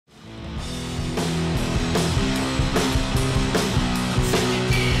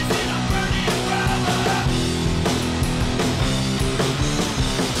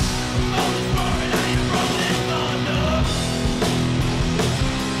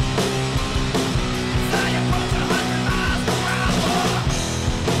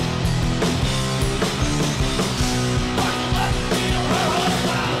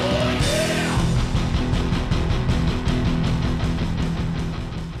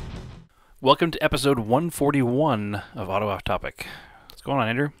Welcome to episode 141 of Auto Off Topic. What's going on,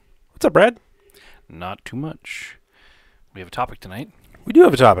 Andrew? What's up, Brad? Not too much. We have a topic tonight. We do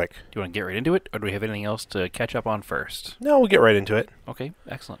have a topic. Do you want to get right into it, or do we have anything else to catch up on first? No, we'll get right into it. Okay,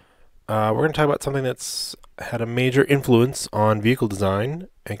 excellent. We're going to talk about something that's had a major influence on vehicle design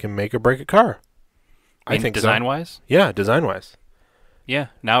and can make or break a car. I think so. Design-wise? Yeah, design-wise. Yeah,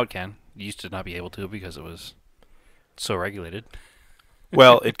 now it can. It used to not be able to because it was so regulated.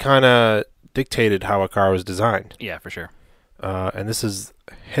 Well, it kind of dictated how a car was designed. Yeah, for sure. And this is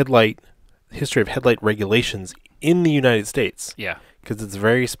history of headlight regulations in the United States. Yeah. Because it's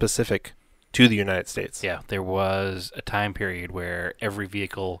very specific to the United States. Yeah, there was a time period where every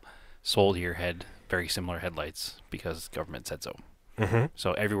vehicle sold here had very similar headlights because the government said so. Mm-hmm.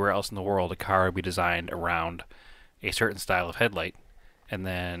 So everywhere else in the world, a car would be designed around a certain style of headlight, and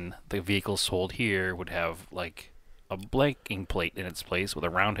then the vehicles sold here would have like a blanking plate in its place with a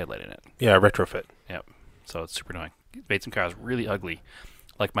round headlight in it. Yeah, retrofit. Yep. So it's super annoying. It made some cars really ugly.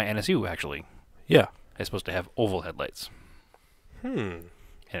 Like my NSU, actually. Yeah. It's supposed to have oval headlights. Hmm.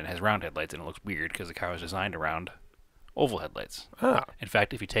 And it has round headlights, and it looks weird because the car was designed around oval headlights. Ah. In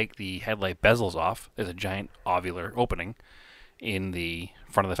fact, if you take the headlight bezels off, there's a giant ovular opening in the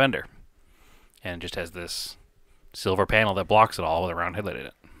front of the fender. And it just has this silver panel that blocks it all with a round headlight in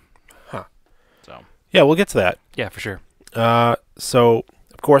it. Huh. So. Yeah, we'll get to that. Yeah, for sure. So,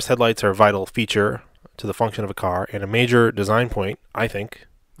 of course, headlights are a vital feature to the function of a car and a major design point, I think.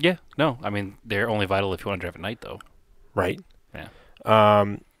 Yeah, no. I mean, they're only vital if you want to drive at night, though. Right. Yeah.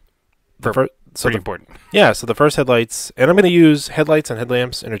 Pretty important. Yeah, so the first headlights, and I'm going to use headlights and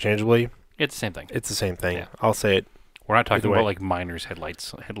headlamps interchangeably. It's the same thing. It's the same thing. Yeah. I'll say it. We're not talking either about way. like miners'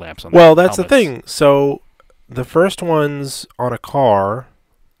 headlamps on Well, that's the helmets. thing. So the first ones on a car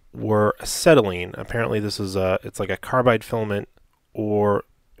were acetylene. Apparently, this is it's like a carbide filament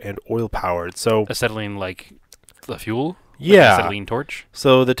and oil powered. So Acetylene, like the fuel? yeah. Like acetylene torch?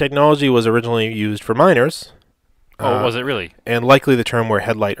 So the technology was originally used for miners. Oh, was it really? And likely the term where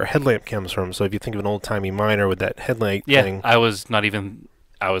headlight or headlamp comes from. So if you think of an old-timey miner with that headlight Yeah, thing, I was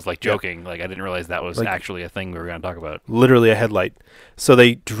like joking. Like I didn't realize that was Like- actually a thing we were going to talk about. literally a headlight. So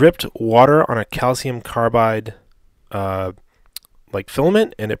they dripped water on a calcium carbide like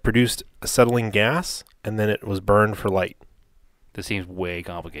filament, and it produced acetylene gas, and then it was burned for light. This seems way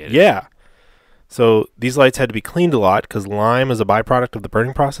complicated. Yeah. So these lights had to be cleaned a lot because lime is a byproduct of the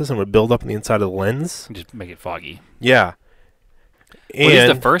burning process and would build up on the inside of the lens. Just make it foggy. Yeah. Were these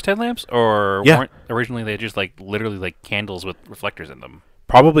the And first headlamps, or Yeah. weren't originally they just like literally like candles with reflectors in them?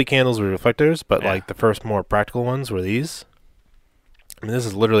 probably candles with reflectors, but Yeah. like the first more practical ones were these. I mean, this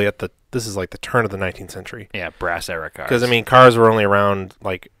is literally this is like the turn of the 19th century. Yeah, brass era cars. Because, I mean, cars were only around,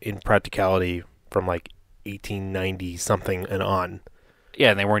 like, in practicality from, like, 1890 something and on.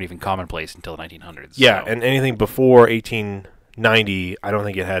 yeah, and they weren't even commonplace until the 1900s. Yeah, so. and anything before 1890, I don't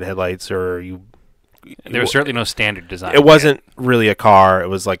think it had headlights or There was certainly no standard design. It wasn't really a car. It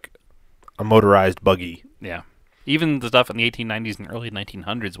was, like, a motorized buggy. Yeah. Even the stuff in the 1890s and early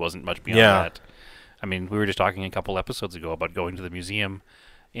 1900s wasn't much beyond Yeah. that. I mean, we were just talking a couple episodes ago about going to the museum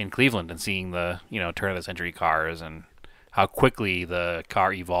in Cleveland and seeing the, turn of the century cars and how quickly the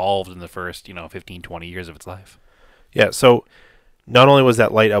car evolved in the first, 15, 20 years of its life. Yeah, so not only was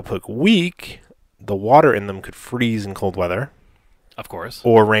that light output weak, the water in them could freeze in cold weather, Of course.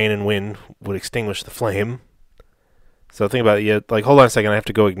 or rain and wind would extinguish the flame. So think about it. You like, hold on a second, I have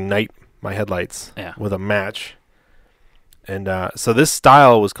to go ignite my headlights Yeah. with a match. And so this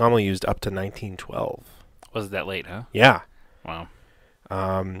style was commonly used up to 1912. Was it that late, huh? Yeah. Wow.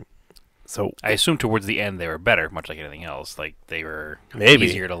 So I assume towards the end they were better, much like anything else. Like they were Maybe.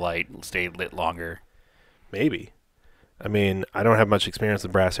 easier to light, stayed lit longer. maybe. I mean, I don't have much experience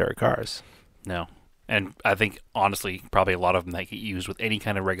with brass era cars. No. And I think, honestly, probably a lot of them that get used with any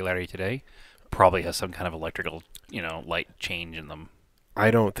kind of regularity today probably has some kind of electrical, light change in them.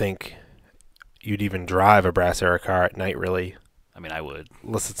 I don't think you'd even drive a brass era car at night, really, I mean, I would.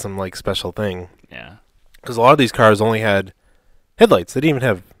 unless it's some like special thing. Yeah. Because a lot of these cars only had headlights. They didn't even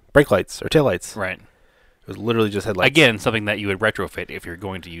have brake lights or taillights. Right. It was literally just headlights. Again, something that you would retrofit if you're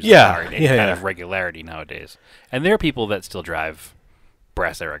going to use Yeah, a car in any yeah, kind yeah. of regularity nowadays. And there are people that still drive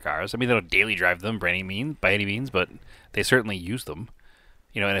brass era cars. I mean, they don't daily drive them by any means, but they certainly use them.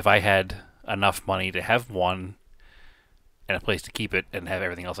 And if I had enough money to have one and a place to keep it and have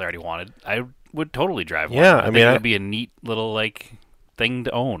everything else I already wanted, I would totally drive one. Yeah, I I think mean, it I- would be a neat little thing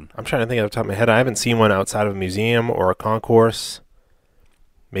to own. I'm trying to think off the top of my head. I haven't seen one outside of a museum or a concourse.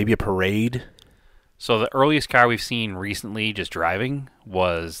 Maybe a parade. So the earliest car we've seen recently just driving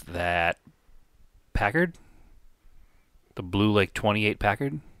was that Packard, the blue 28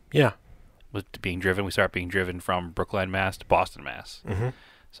 Packard. Yeah. was being driven. We started being driven from Brookline, Mass to Boston, Mass. Mm-hmm.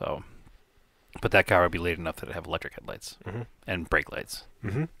 So, but that car would be late enough that it'd have electric headlights Mm-hmm. and brake lights.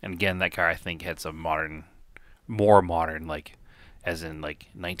 Mm-hmm. And again, that car I think had some more modern, like, as in like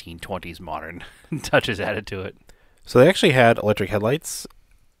 1920s modern touches added to it. So they actually had electric headlights.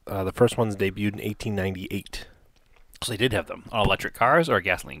 The first ones debuted in 1898. So they did have them on electric cars or a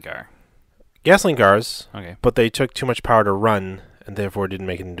gasoline car. Gasoline cars, Okay, but they took too much power to run and therefore didn't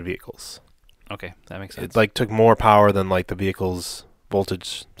make it into vehicles. okay, that makes sense. It like took more power than like the vehicle's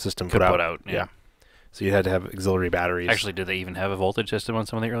voltage system Could put put out. out. Yeah. So you had to have auxiliary batteries. Actually, did they even have a voltage system on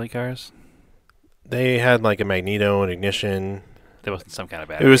some of the early cars? They had like a magneto and ignition. There wasn't some kind of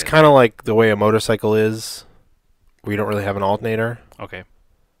battery. It was kind of like the way a motorcycle is, where you don't really have an alternator. Okay.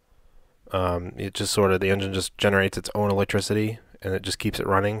 It just sort of, the engine just generates its own electricity and it just keeps it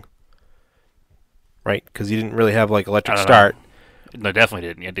running. Right? Because you didn't really have like electric start. No, definitely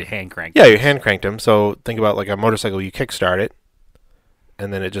didn't. You had to hand crank. Yeah, you hand cranked them. So think about like a motorcycle, you kick start it,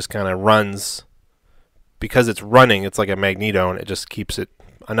 and then it just kind of runs. Because it's running, it's like a magneto, and it just keeps it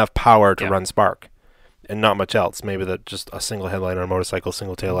enough power to run spark, and not much else. Maybe that just a single headlight on a motorcycle,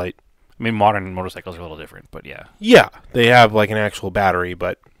 single taillight. I mean, modern motorcycles are a little different, but yeah. Yeah, they have like an actual battery,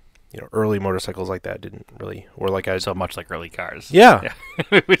 but early motorcycles like that didn't really, or like a So much like early cars. yeah.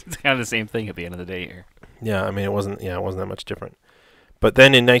 It's kind of the same thing at the end of the day here. Yeah, I mean it wasn't that much different. But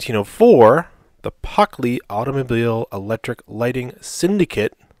then in 1904, the Hockley Automobile Electric Lighting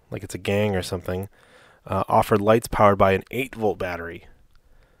Syndicate, like it's a gang or something, offered lights powered by an 8-volt battery.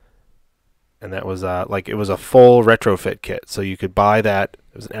 And that was it was a full retrofit kit. So you could buy that.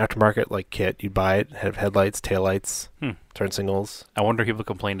 It was an aftermarket like kit. You'd buy it, have headlights, taillights, turn signals. I wonder if people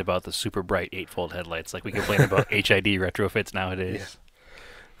complained about the super bright 8-volt headlights like we complain about HID retrofits nowadays.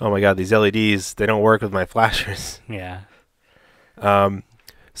 Yeah. Oh my God, these LEDs, they don't work with my flashers. Yeah.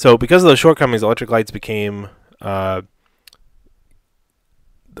 So because of those shortcomings, electric lights became they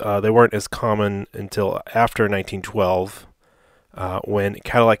weren't as common until after 1912, when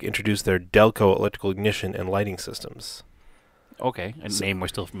Cadillac introduced their Delco electrical ignition and lighting systems. Okay, a name we're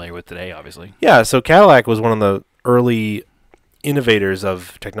still familiar with today, obviously. Yeah, so Cadillac was one of the early innovators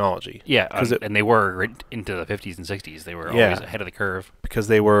of technology. Yeah, and they were right into the 50s and 60s. They were always ahead of the curve. Because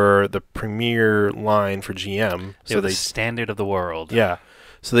they were the premier line for GM. They were the standard of the world. Yeah.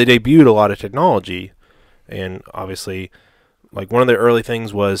 So they debuted a lot of technology, and obviously, like one of the early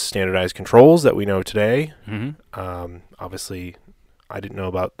things was standardized controls that we know today. Mm-hmm. Obviously, I didn't know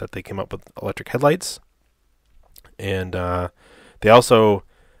about that they came up with electric headlights. And they also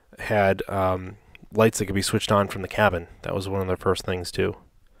had lights that could be switched on from the cabin. That was one of their first things, too.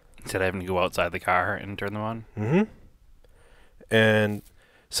 Instead of having to go outside the car and turn them on? Mm-hmm. And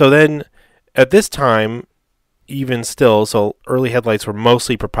so then, at this time, even still, so early headlights were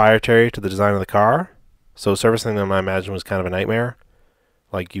mostly proprietary to the design of the car. So servicing them, I imagine, was kind of a nightmare.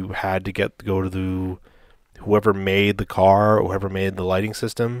 Like, you had to go to whoever made the car or whoever made the lighting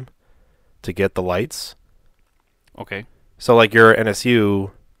system to get the lights. Okay. So, like, your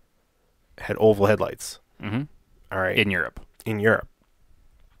NSU had oval headlights. Mm-hmm. All right. In Europe. In Europe.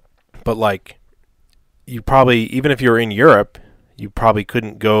 But, like, you probably, even if you were in Europe, you probably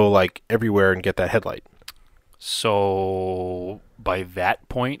couldn't go, like, everywhere and get that headlight. So, by that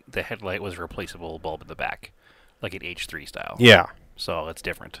point, the headlight was a replaceable bulb in the back, like an H3 style. Yeah. So, it's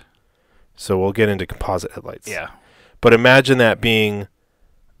different. So, we'll get into composite headlights. Yeah. But imagine that being,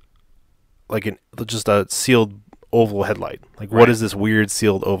 like, just a sealed oval headlight. Like, what is this weird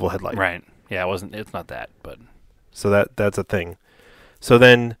sealed oval headlight? Right. Yeah, it's not that, but. So, that's a thing. So,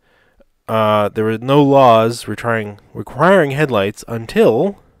 then there were no laws requiring headlights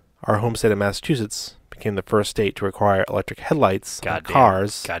until our home state of Massachusetts became the first state to require electric headlights on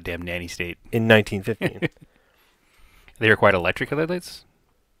cars. Goddamn nanny state. In 1915. They required electric headlights?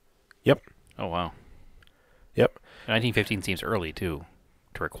 Yep. Oh, wow. Yep. 1915 seems early, too,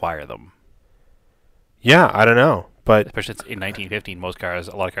 to require them. Yeah, I don't know. But especially in 1915,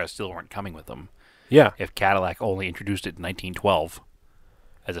 a lot of cars still weren't coming with them. Yeah. If Cadillac only introduced it in 1912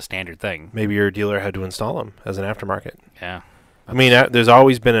 as a standard thing. Maybe your dealer had to install them as an aftermarket. Yeah. I mean, there's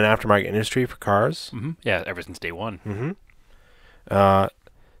always been an aftermarket industry for cars. Mm-hmm. Yeah, ever since day one. Mm-hmm.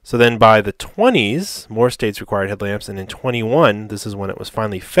 So then by the 20s, more states required headlamps, and in 21, this is when it was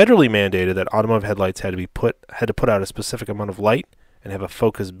finally federally mandated that automotive headlights had to put out a specific amount of light and have a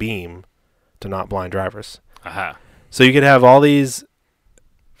focus beam to not blind drivers. Aha. So you could have all these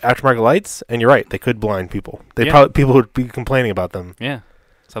aftermarket lights, and you're right, they could blind people. People would be complaining about them. Yeah.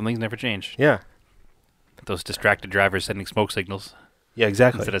 Some things never change. Yeah. Those distracted drivers sending smoke signals. Yeah,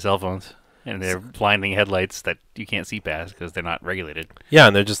 exactly. Instead of cell phones. And they're blinding headlights that you can't see past because they're not regulated. Yeah,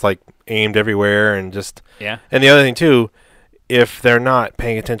 and they're just like aimed everywhere and just. Yeah. And the other thing too, if they're not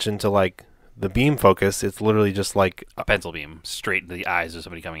paying attention to like the beam focus, it's literally just like A pencil beam straight into the eyes of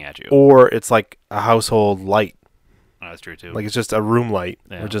somebody coming at you. or it's like a household light. Oh, that's true too. Like it's just a room light.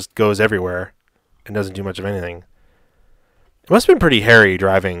 Yeah. It just goes everywhere and doesn't do much of anything. It must have been pretty hairy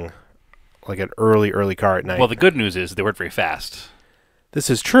driving like an early car at night. Well, the good news is they weren't very fast, This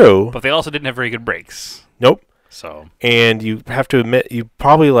is true. but they also didn't have very good brakes. Nope. So And you have to admit, you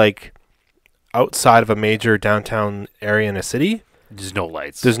probably like outside of a major downtown area in a city, there's no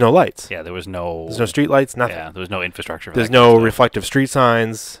lights. there's no lights. Yeah, there was no. There's no street lights, nothing. Yeah, there was no infrastructure. For There's that kind no of stuff. reflective street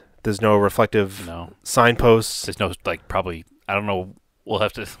signs. There's no reflective No, signposts. there's no like probably. I don't know. We'll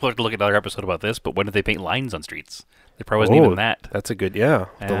have to look at another episode about this. But when did they paint lines on streets? There probably wasn't even that. That's a good, yeah.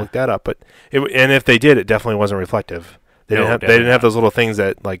 Have to Yeah. look that up. But and if they did, it definitely wasn't reflective. They No, didn't have. They definitely didn't have not. those little things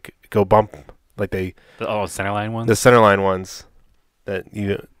that like go bump, like The centerline ones. the centerline ones that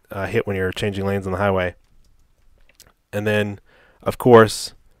you hit when you're changing lanes on the highway. And then, of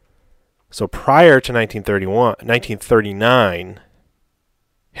course, so prior to 1939,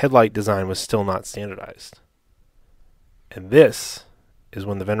 headlight design was still not standardized. And this is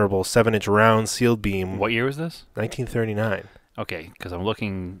when the venerable 7-inch round sealed beam, What year was this? 1939. Okay, because I'm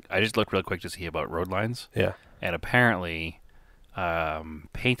looking. I just looked real quick to see about road lines, Yeah. and apparently,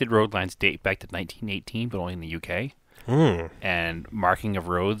 painted road lines date back to 1918, but only in the UK. And marking of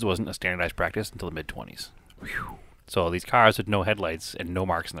roads wasn't a standardized practice until the mid-20s. So these cars had no headlights and no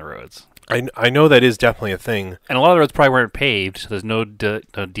marks in the roads. I know that is definitely a thing. And a lot of the roads probably weren't paved, so there's no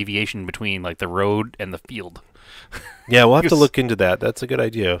deviation between like the road and the field. Yeah, we'll have to Because- look into that. That's a good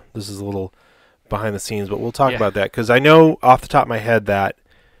idea. This is a little behind the scenes, but we'll talk Yeah. about that because I know off the top of my head that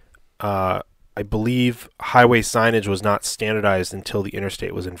I believe highway signage was not standardized until the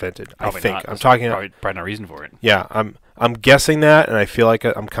interstate was invented. Probably I think not. I'm There's talking. probably no reason for it. Yeah, I'm guessing that, and I feel like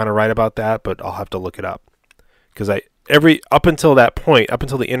I'm kind of right about that, but I'll have to look it up because up until that point, up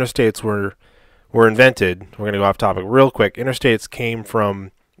until the interstates were invented. We're gonna go off topic real quick. Interstates came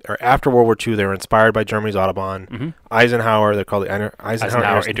from. Or after World War II, they were inspired by Germany's Autobahn. Mm-hmm. Eisenhower, they're called the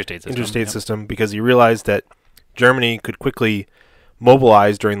Eisenhower interstate system. interstate Yep. system because he realized that Germany could quickly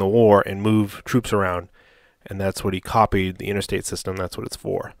mobilize during the war and move troops around, and that's what he copied the interstate system. That's what it's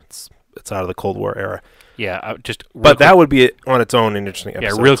for. It's out of the Cold War era. Yeah, just. But that would be on its own an interesting Yeah,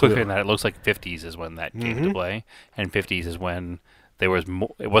 episode. real too. quickly on that, it looks like 50s is when that came into Mhm. play, and 50s is when there was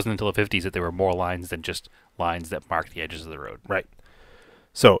more. It wasn't until the 50s that there were more lines than just lines that marked the edges of the road. Right.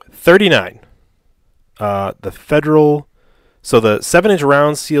 So 39, the 7-inch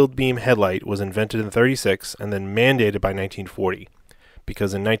round sealed beam headlight was invented in 36 and then mandated by 1940.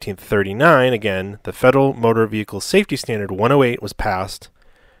 Because in 1939, again, the Federal Motor Vehicle Safety Standard 108 was passed,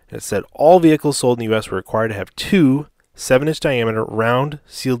 and it said all vehicles sold in the U.S. were required to have two 7-inch diameter round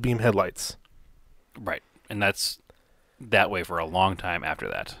sealed beam headlights. Right, and that's that way for a long time after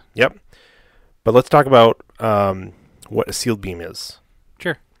that. Yep. But let's talk about what a sealed beam is.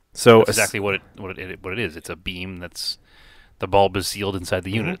 Sure. So That's exactly what it is. It's a beam that's the bulb is sealed inside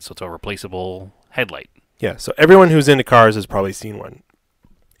the unit, so it's a replaceable headlight. Yeah, so everyone who's into cars has probably seen one.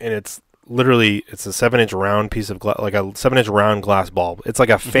 And it's a 7-inch round piece of glass, like a 7-inch round glass bulb. It's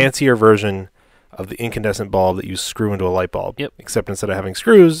like a fancier version of the incandescent bulb that you screw into a light bulb. Yep. Except instead of having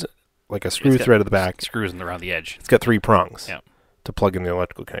screws, like a screw It's got thread at the back, Screws around the edge. it's got 3 prongs Yep. to plug in the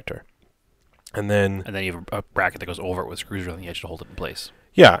electrical connector. And then, And then you have a bracket that goes over it with screws around the edge to hold it in place,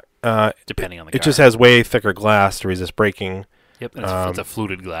 yeah, depending on the it car. just has way thicker glass to resist braking. Yep, and it's a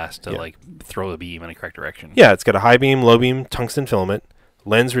fluted glass to like throw the beam in a correct direction. Yeah, it's got a high beam, low beam, tungsten filament,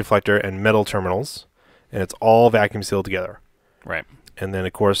 lens reflector, and metal terminals. And it's all vacuum sealed together. Right. And then,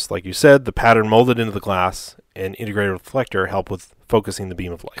 of course, like you said, the pattern molded into the glass and integrated reflector help with focusing the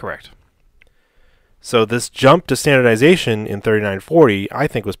beam of light. Correct. So this jump to standardization in 3940, I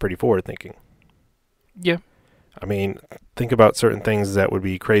think, was pretty forward thinking. Yeah. I mean, think about certain things that would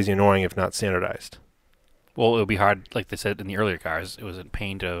be crazy annoying if not standardized. Well, it would be hard, like they said in the earlier cars, it was a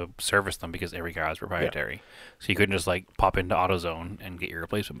pain to service them because every car is proprietary. So you couldn't just like pop into AutoZone and get your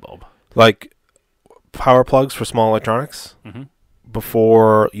replacement bulb. Like power plugs for small electronics, Mm-hmm.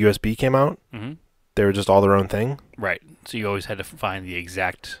 before USB came out, Mm-hmm. they were just all their own thing. Right. So you always had to find the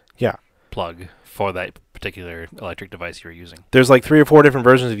exact Yeah. plug for that particular electric device you were using. There's like 3 or 4 different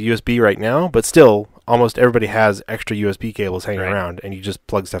versions of USB right now, but still, almost everybody has extra USB cables hanging Right. around, and you just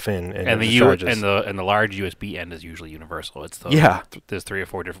plug stuff in, and, And it the just U charges. and the large USB end is usually universal. It's the Yeah. There's 3 or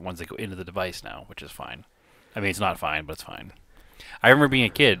 4 different ones that go into the device now, which is fine. I mean, it's not fine, but it's fine. I remember being a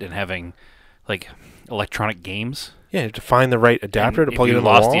kid and having like electronic games. Yeah, you have to find the right adapter to plug it in the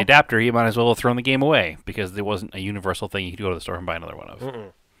wall. If you lost the adapter, you might as well have thrown the game away because there wasn't a universal thing you could go to the store and buy another one of.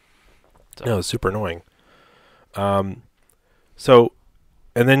 So. No, it's super annoying. So,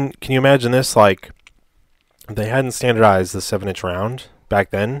 and then can you imagine this? Like, if they hadn't standardized the 7-inch round back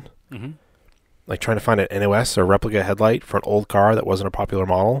then, like trying to find an NOS or replica headlight for an old car that wasn't a popular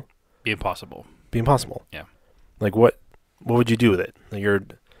model, Be impossible. be impossible. Yeah. Like what would you do with it?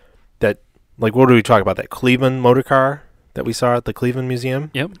 Like what do we talk about? That Cleveland motor car that we saw at the Cleveland Museum?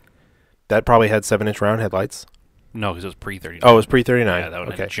 Yep. That probably had 7-inch round headlights. No, because it was pre-39. Oh, it was pre-39. Yeah, that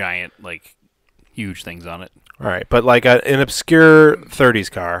one had giant, like, huge things on it. All right, but like an obscure 30s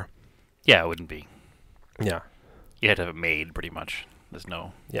car. Yeah, it wouldn't be. Yeah. You had to have it made, pretty much. There's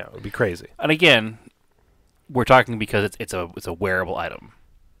no. Yeah, it would be crazy. And again, we're talking because it's a wearable item.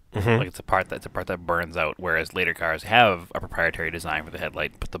 Like it's a part that burns out, whereas later cars have a proprietary design for the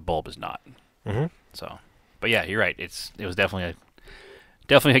headlight, but the bulb is not. So, but yeah, you're right. It was definitely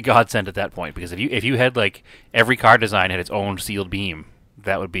a godsend at that point, because if you had like every car design had its own sealed beam,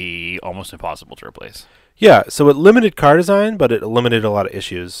 that would be almost impossible to replace. Yeah, so it limited car design, but it eliminated a lot of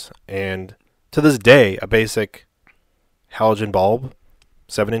issues. And to this day, a basic halogen bulb,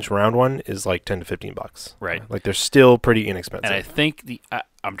 7-inch round one, is like $10 to $15. Right. Like they're still pretty inexpensive. And I think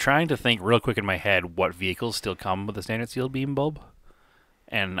I'm trying to think real quick in my head what vehicles still come with a standard sealed beam bulb.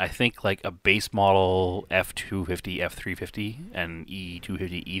 And I think like a base model F250, F350, and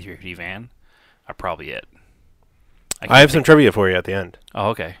E250, E350 van are probably it. I have some trivia for you at the end. Oh,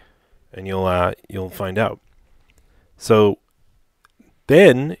 okay. And you'll find out. So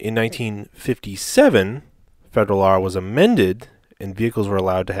then in 1957, federal law was amended and vehicles were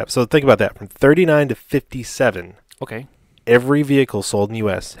allowed to have. So think about that. From 39 to 57. Okay. Every vehicle sold in the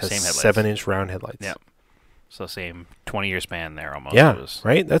U.S. has Same headlights. 7-inch round headlights. Yeah. So same 20-year span there almost. Yeah,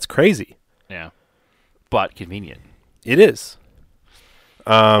 right? That's crazy. Yeah. But convenient. It is.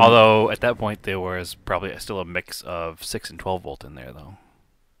 Although at that point there was probably still a mix of 6 and 12 volt in there though.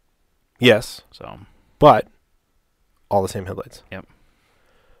 Yes. So. But all the same headlights. Yep.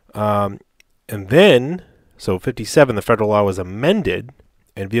 And then, so 57, the federal law was amended,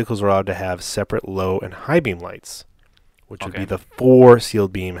 and vehicles were allowed to have separate low and high beam lights, which would be the 4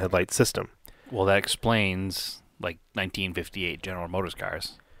 sealed beam headlight system. Well, that explains like 1958 General Motors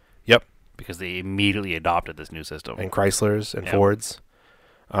cars. Yep. Because they immediately adopted this new system. And Chryslers and Fords.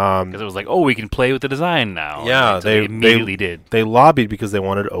 Because it was like, oh, we can play with the design now. Yeah, so they immediately did. They lobbied because they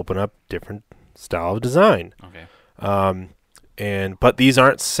wanted to open up different style of design. Okay. But these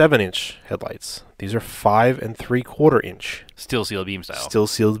aren't 7-inch headlights. These are 5 3/4 inch. Still sealed beam style. Still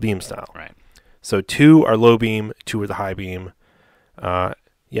sealed beam style. Right. So 2 are low beam, 2 are the high beam.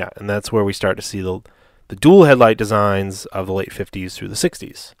 Yeah, and that's where we start to see the dual headlight designs of the late 50s through the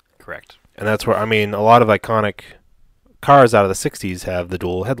 60s. Correct. And that's where, I mean, a lot of iconic cars out of the 60s have the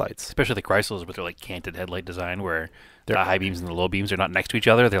dual headlights. Especially the Chryslers with their like canted headlight design where the high beams and the low beams are not next to each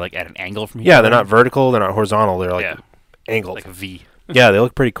other. They're like at an angle from each other. Yeah, they're not vertical, they're not horizontal, they're like angled. Like a V. Yeah, they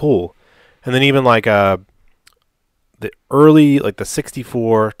look pretty cool. And then even like the early, like the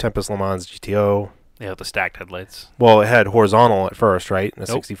 64 Tempest Le Mans GTO. Yeah, the stacked headlights. Well, it had horizontal at first, right? In the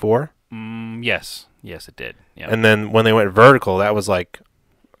 64? Yes. Yes, it did. Yeah. And then when they went vertical, that was like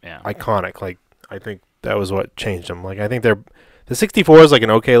Yeah. iconic. Like, I think that was what changed them. Like, I think the 64 is like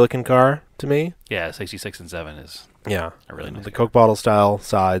an okay looking car to me. Yeah, 66 and 7 is Yeah. a really nice The car. Coke bottle style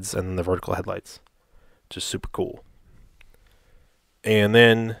sides and the vertical headlights. Just super cool. And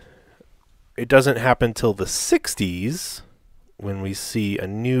then it doesn't happen till the 60s when we see a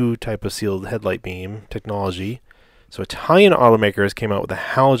new type of sealed headlight beam technology. So Italian automakers came out with a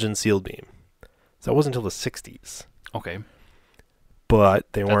halogen sealed beam. So that wasn't until the 60s. Okay.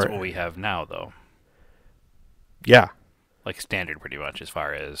 But they weren't. That's what we have now, though. Yeah. Like standard, pretty much, as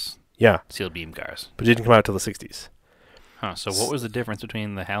far as Yeah. sealed beam cars. But it didn't come out till the 60s. Huh. So what was the difference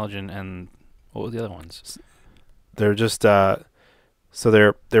between the halogen and what were the other ones? They're just so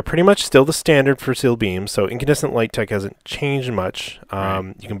they're pretty much still the standard for sealed beams. So incandescent light tech hasn't changed much.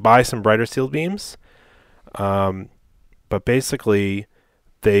 Right. You can buy some brighter sealed beams, but basically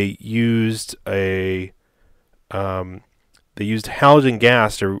they used halogen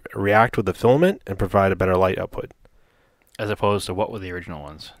gas to react with the filament and provide a better light output. As opposed to what were the original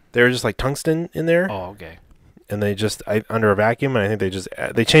ones? They were just like tungsten in there, Oh, okay. and they just under a vacuum, and I think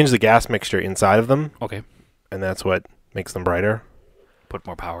they changed the gas mixture inside of them, Okay. and that's what makes them brighter. Put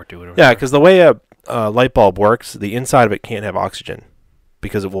more power to it. Or Yeah, whatever. because the way a light bulb works, the inside of it can't have oxygen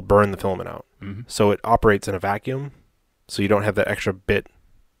because it will burn the filament out. Mhm. So it operates in a vacuum, so you don't have that extra bit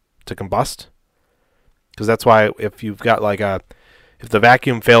to combust. Because that's why if you've got if the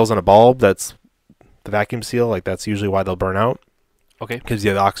vacuum fails on a bulb that's the vacuum seal. Like that's usually why they'll burn out. Okay. Because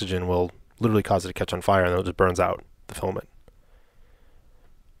the oxygen will literally cause it to catch on fire, and then it just burns out the filament.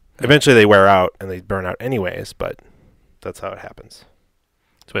 Eventually, they wear out and they burn out anyways, but that's how it happens.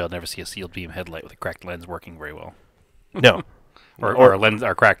 So I'll never see a sealed beam headlight with a cracked lens working very well. No, or a lens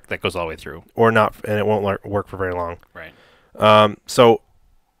or crack that goes all the way through, or not, and it won't work for very long. Right. So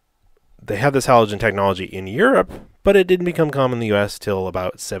they have this halogen technology in Europe, but it didn't become common in the U.S. till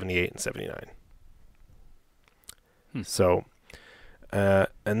about 78 and 79. So,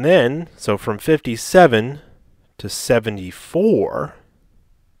 and then, so from 57 to 74,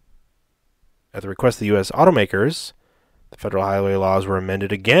 at the request of the U.S. automakers, the federal highway laws were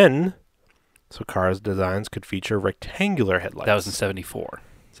amended again, so cars' designs could feature rectangular headlights. That was in 74.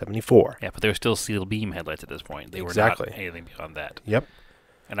 74. Yeah, but they were still sealed beam headlights at this point. They were Exactly. not anything beyond that. Yep.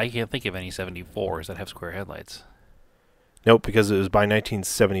 And I can't think of any 74s that have square headlights. Nope, because it was by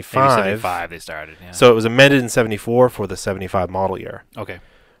 1975. Maybe 75 they started, yeah. So it was amended in 74 for the 75 model year. Okay.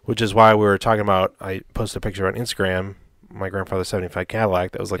 Which is why we were talking about, I posted a picture on Instagram, my grandfather's 75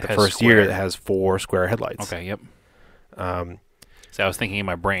 Cadillac, that was like the first year that has 4 square headlights. Okay, yep. So I was thinking in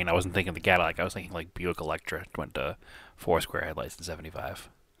my brain, I wasn't thinking the Cadillac, I was thinking like Buick Electra went to 4 square headlights in 75.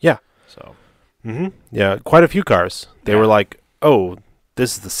 Yeah. So. Yeah, quite a few cars. They were like, oh,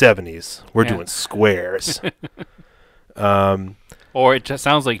 this is the 70s. We're doing squares. Or it just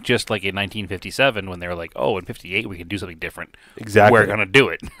sounds like just like in 1957 when they were like, oh, in 58 we can do something different. Exactly. We're going to do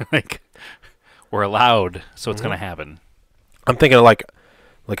it. Like, we're allowed, so it's going to happen. I'm thinking of like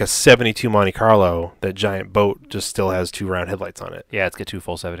a 72 Monte Carlo, that giant boat just still has 2 round headlights on it. Yeah, it's got 2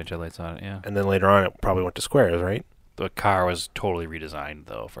 full 7-inch headlights on it, yeah. And then later on it probably went to squares, right? The car was totally redesigned,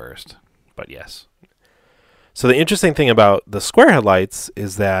 though, first. But yes. So the interesting thing about the square headlights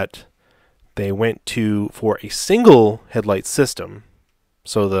is that they went for a single headlight system.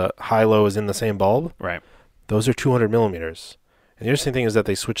 So the high-low is in the same bulb. Right. Those are 200 millimeters. And the interesting thing is that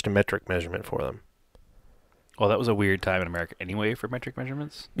they switched to metric measurement for them. Well, that was a weird time in America anyway for metric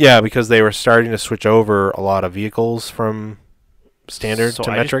measurements. Yeah, because they were starting to switch over a lot of vehicles from standard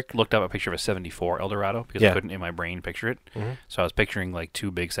to metric. I looked up a picture of a 74 Eldorado because I couldn't in my brain picture it. So I was picturing like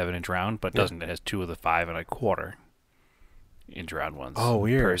 2 big 7-inch round, but it doesn't. It has 2 of the 5 1/4-inch round ones. Oh,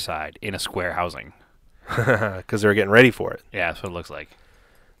 weird. Per side in a square housing. Because they were getting ready for it. Yeah, that's what it looks like.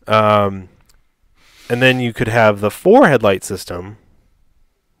 And then you could have the 4 headlight system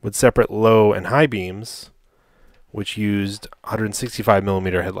with separate low and high beams, which used 165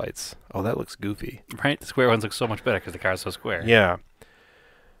 millimeter headlights. Oh, that looks goofy. Right? The square ones look so much better because the car's so square. Yeah.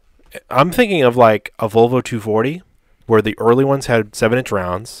 I'm thinking of like a Volvo 240, where the early ones had 7-inch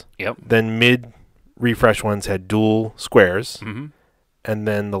rounds. Yep. Then mid-refresh ones had dual squares. And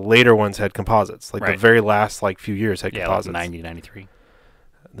then the later ones had composites. Like the very last few years had composites. Yeah, like 90, 93.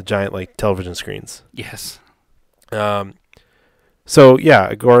 The giant television screens. Yes. So, yeah,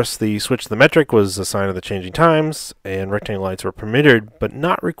 of course, the switch to the metric was a sign of the changing times, and rectangle lights were permitted but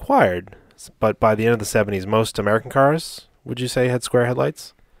not required. But by the end of the 70s, most American cars, would you say, had square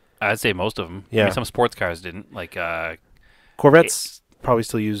headlights? I'd say most of them. Yeah. I mean, some sports cars didn't. Like Corvettes probably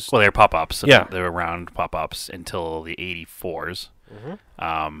still use... Well, they were pop-ups. So yeah. They were round pop-ups until the 84s.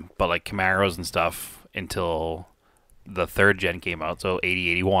 But like Camaros and stuff until the 3rd gen came out, so 80,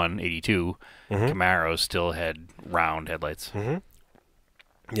 81, 82, Camaros still had round headlights.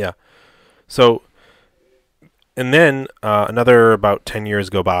 Yeah. So, and then another about 10 years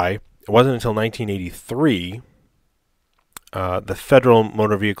go by. It wasn't until 1983 the Federal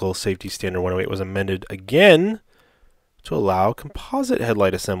Motor Vehicle Safety Standard 108 was amended again to allow composite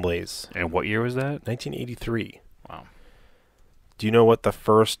headlight assemblies. And what year was that? 1983. Wow. Do you know what the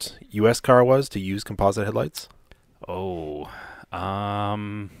first U.S. car was to use composite headlights? Oh,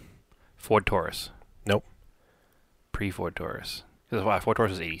 Ford Taurus. Nope. Pre-Ford Taurus. Because Ford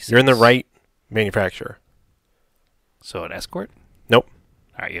Taurus was 86. You're in the right manufacturer. So an Escort? Nope.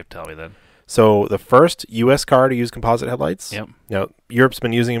 All right, you have to tell me then. So the first U.S. car to use composite headlights? Yep. Now, Europe's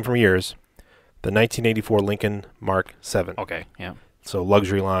been using them for years. The 1984 Lincoln Mark 7. Okay, yeah. So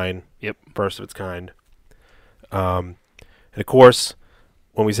luxury line. Yep. First of its kind. And of course,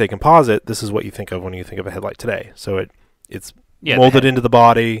 when we say composite, this is what you think of when you think of a headlight today. So it's molded into the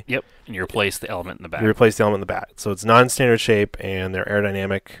body. Yep. And you replace the element in the back. You replace the element in the back. So it's non-standard shape, and they're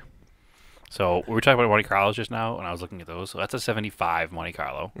aerodynamic. So we were talking about Monte Carlos just now, and I was looking at those. So that's a 75 Monte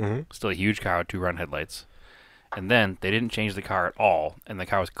Carlo. Still a huge car with 2 round headlights. And then they didn't change the car at all, and the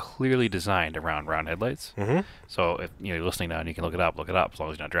car was clearly designed around round headlights. So if you're listening now and you can look it up as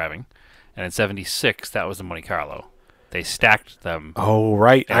long as you're not driving. And in 76, that was the Monte Carlo. They stacked them. Oh,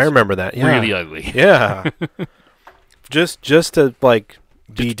 right. I remember that. Yeah. Really ugly. Yeah. just to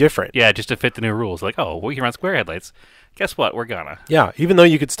be different. Yeah, just to fit the new rules. Like, oh, we can run square headlights. Guess what? We're gonna. Yeah, even though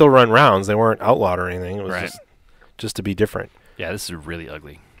you could still run rounds, they weren't outlawed or anything. It was Right. just to be different. Yeah, this is really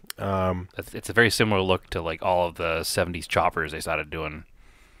ugly. Um, It's a very similar look to like all of the '70s choppers they started doing.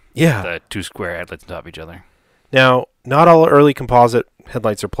 yeah. The two square headlights on top of each other. Now, not all early composite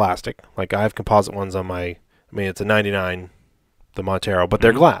headlights are plastic. Like I have composite ones on my. I mean, it's a '99, the Montero, but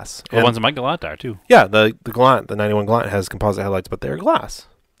they're Mhm. glass. The ones in my Galant are too. Yeah, the Galant, the '91 Galant has composite headlights, but they're glass.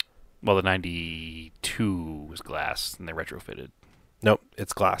 Well, the '92 was glass, and they retrofitted. Nope,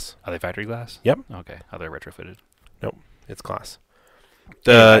 it's glass. Are they factory glass? Yep. Okay. Are they retrofitted? Nope, it's glass. Yeah, I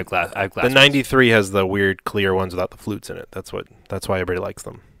The have glass. I have glass the ones. '93 has the weird clear ones without the flutes in it. That's why everybody likes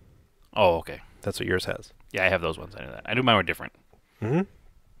them. Oh, okay. That's what yours has. Yeah, I have those ones. I knew that. I knew mine were different.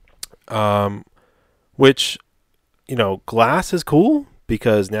 Which, glass is cool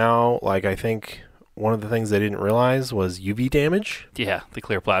because now, like, I think one of the things they didn't realize was UV damage. Yeah, the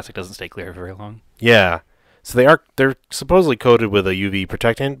clear plastic doesn't stay clear for very long. Yeah, so they're supposedly coated with a UV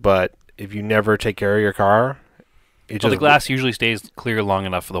protectant, but if you never take care of your car, it Well, just the glass usually stays clear long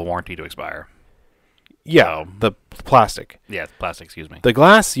enough for the warranty to expire. Yeah, the plastic. Yeah, plastic. Excuse me. The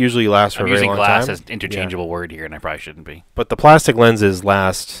glass usually lasts for I'm a very using long glass time. as interchangeable word here, and I probably shouldn't be. But the plastic lenses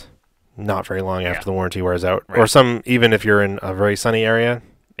last not very long after Yeah. the warranty wears out, Right. or some even if you're in a very sunny area,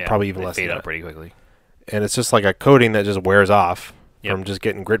 Yeah, probably even they less fade than out that. pretty quickly. And it's just like a coating that just wears off Yep. from just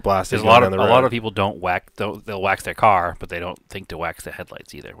getting grit blasted. There's a going lot of down the a lot road. of people they'll wax their car, but they don't think to wax the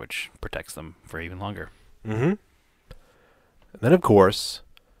headlights either, which protects them for even longer. Mm-hmm. And then, of course,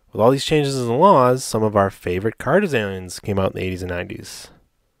 with all these changes in the laws, some of our favorite car designs came out in the 80s and 90s.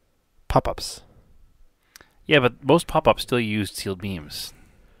 Pop-ups. Yeah, but most pop-ups still use sealed beams.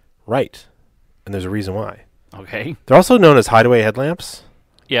 Right. And there's a reason why. Okay. They're also known as hideaway headlamps.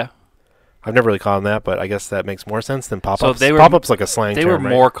 Yeah. I've never really called them that, but I guess that makes more sense than pop-ups. So they were- Pop-ups like a slang They term, were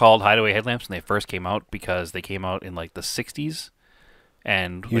right? more called hideaway headlamps when they first came out because they came out in like the 60s.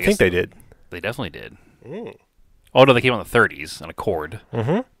 And You I think guess they did? They definitely did. Oh no, they came out in the 30s on a cord,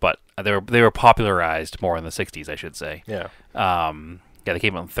 Mm-hmm. but they were popularized more in the 60s, I should say. Yeah. Yeah, they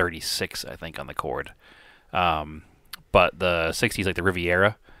came out in 36, I think, on the cord. But the 60s, like the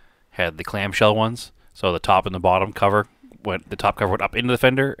Riviera, had the clamshell ones. So the top and the bottom cover the top cover went up into the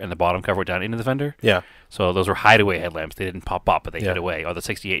fender, and the bottom cover went down into the fender. Yeah. So those were hideaway headlamps. They didn't pop up, but they Yeah. hid away. Or the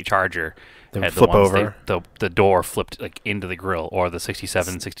 68 Charger They had would the flip ones over. the door flipped like into the grill. Or the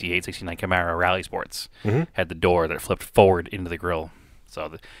 67, 68, 69 Camaro Rally Sports Mhm. had the door that flipped forward into the grill. So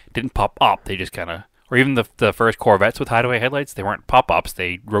it didn't pop up. They just kind of, or even the first Corvettes with hideaway headlights, they weren't pop ups.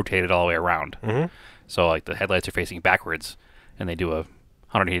 They rotated all the way around. Mm-hmm. So like the headlights are facing backwards, and they do a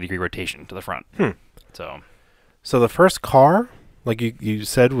 180-degree rotation to the front. So the first car, like you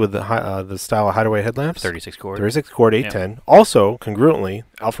said, with the style of hideaway headlamps, 36 cord. 36 Cord 810. Also, congruently,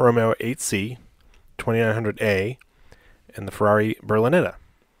 Alfa Romeo 8C, 2900A, and the Ferrari Berlinetta.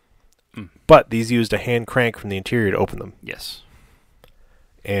 Mm. But these used a hand crank from the interior to open them. Yes.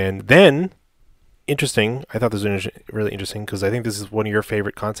 And then, interesting, I thought this was really interesting because I think this is one of your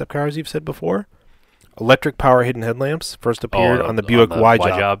favorite concept cars you've said before. Electric power hidden headlamps first appeared on the Buick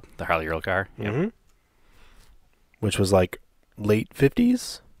Y-Job. The Harley Earl car. Yep. Mm-hmm. Which was like late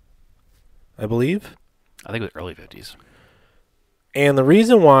 50s, I believe. I think it was early 50s. And the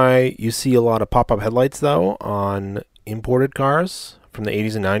reason why you see a lot of pop-up headlights, though, on imported cars from the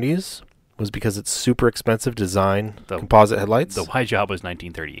 80s and 90s was because it's super expensive to design composite headlights. The Y-Job was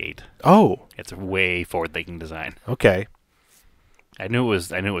 1938. Oh, It's a way forward-thinking design. okay. I knew it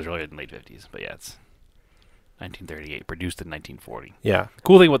was earlier than late 50s, but yeah, it's 1938, produced in 1940. Yeah.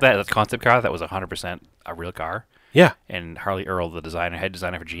 Cool thing with that concept car, that was 100% a real car. Yeah. And Harley Earl, the head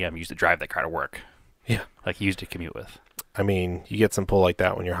designer for GM, used to drive that car to work. Yeah. Like he used to commute with. I mean, you get some pull like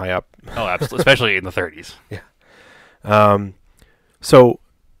that when you're high up. Oh, absolutely. Especially in the 30s. So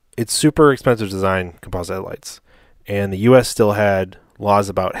it's super expensive to design composite headlights. And the U.S. still had laws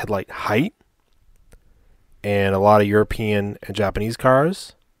about headlight height. And a lot of European and Japanese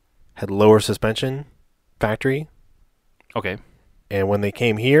cars had lower suspension factory. Okay. And when they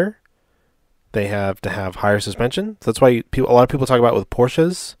came here, they have to have higher suspension. So that's why a lot of people talk about with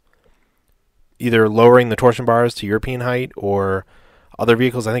Porsches, either lowering the torsion bars to European height or other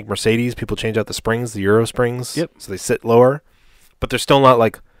vehicles. I think Mercedes, people change out the springs, the Euro springs. Yep. So they sit lower. But they're still not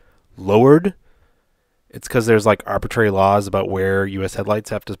like lowered. It's because there's like arbitrary laws about where U.S.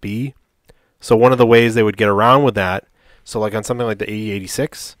 headlights have to be. So one of the ways they would get around with that, so like on something like the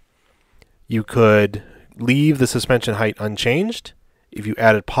 8086, you could leave the suspension height unchanged if you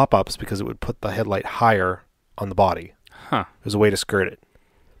added pop-ups because it would put the headlight higher on the body. Huh. It was a way to skirt it.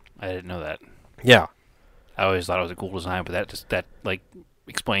 I didn't know that. Yeah. I always thought it was a cool design, but that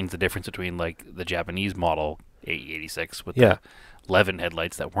explains the difference between like the Japanese model AE86 with Yeah. the Levin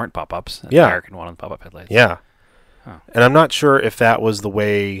headlights that weren't pop-ups, and Yeah. the American one on the pop-up headlights. Yeah. Huh. And I'm not sure if that was the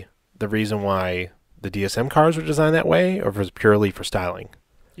reason why the DSM cars were designed that way, or if it was purely for styling.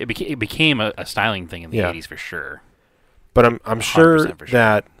 It became a styling thing in the Yeah. 80s for sure. But I'm sure 100% for sure.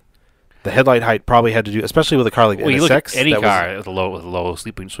 that the headlight height probably had to do, especially with a car like the Well, you look NSX. at any that car with a low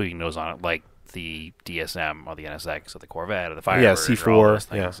sweeping nose on it, like the DSM or the NSX or the Corvette or the Firebird. C4, or all those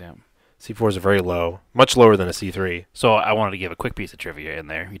things, yeah. C4s are very low, much lower than a C3. So I wanted to give a quick piece of trivia in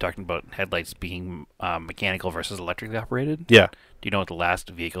there. You're talking about headlights being mechanical versus electrically operated. Yeah. Do you know what the last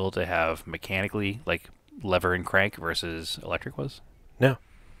vehicle to have mechanically, like lever and crank, versus electric was? No.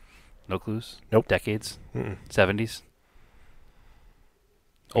 No clues? Nope. Decades? Mm-mm. 70s?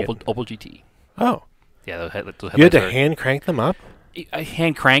 Opel GT. Oh. Yeah, those headlights You had to are- hand crank them up A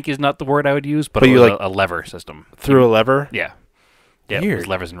hand crank is not the word I would use, but But it you, was like, a lever system. through a lever? Yeah. Yeah, it Weird. was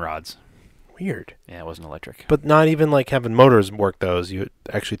levers and rods. Weird. Yeah, it wasn't electric. But not even like having motors work those. You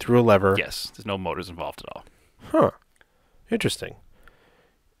actually threw a lever. Yes, there's no motors involved at all. Huh. Interesting.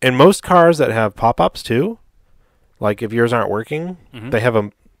 And most cars that have pop-ups too, like if yours aren't working, Mhm. they have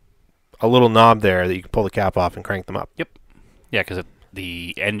a little knob there that you can pull the cap off and crank them up. Yeah, because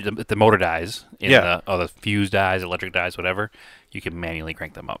the motor dies, the fuse dies, electric dies, whatever, you can manually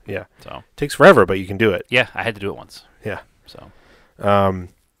crank them up. Yeah. So Takes forever, but you can do it. yeah, I had to do it once. Yeah. So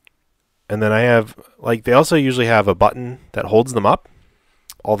And then I have, like, they also usually have a button that holds them up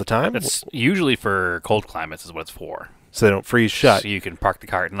all the time. that's usually for cold climates is what it's for. So they don't freeze shut. So you can park the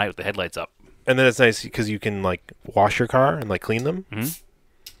car at night with the headlights up. And then it's nice because you can, like, wash your car and, like, clean them.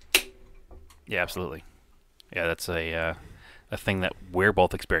 Mm-hmm. Yeah, absolutely. Yeah, that's a thing that we're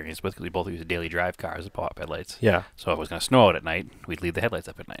both experienced with because we both use daily drive cars with pop-up headlights. Yeah. So if it was going to snow out at night, we'd leave the headlights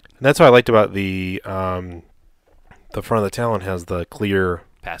up at night. And that's what I liked about the front of the Talon has the clear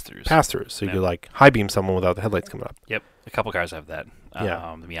Pass-throughs. So you Yeah. could, like, high beam someone without the headlights coming up. Yep. A couple cars have that.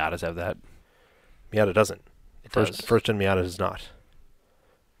 Yeah. The Miatas have that. Miata doesn't. It does. First gen Miata does not.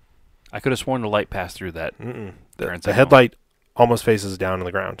 I could have sworn the light passed through that. Mm-mm. Turns The out. headlight almost faces down on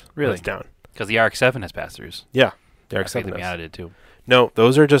the ground. when Really? It's down. Because the RX-7 has pass-throughs. Yeah. The I think RX-7 the does. Miata did too. No,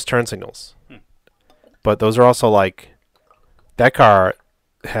 those are just turn signals. Hmm. But those are also like, that car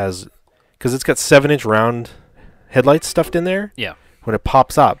has, because it's got 7-inch round headlights stuffed in there. Yeah. When it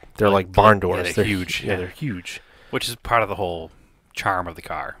pops up, they're Like- like barn yeah, doors. they're huge. Yeah, Yeah. they're huge. Which is part of the whole charm of the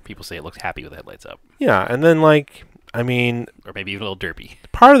car. People say it looks happy with the headlights up. Yeah, and then like, I mean, Or maybe even a little derpy.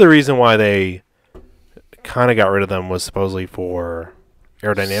 part of the reason why they kind of got rid of them was supposedly for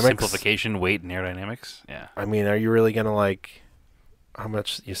aerodynamics. Simplification, weight, and aerodynamics. Yeah. I mean, are you really gonna like, how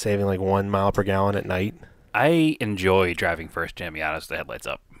much you're saving, like 1 mile per gallon at night? I enjoy driving first-gen Miatas with the headlights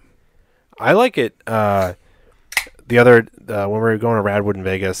up. I like it. The other when we were going to Radwood in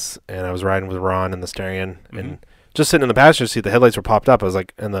Vegas, and I was riding with Ron and the Starion, and just sitting in the passenger seat, the headlights were popped up. I was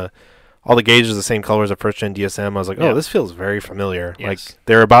like, and all the gauges are the same colors of first gen DSM. I was like, oh, Yeah. this feels very familiar. Yes. Like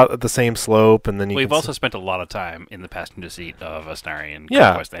they're about at the same slope, and then you. We've can also spent a lot of time in the passenger seat of a Starion Yeah.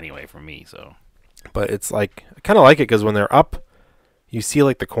 Conquest anyway for me, so... but it's like I kind of like it because when they're up, you see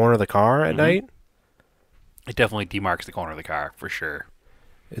like the corner of the car at Mhm. night. It definitely demarks the corner of the car, for sure.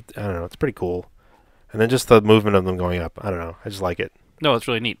 I don't know. It's pretty cool. And then just the movement of them going up. I don't know. I just like it. No, it's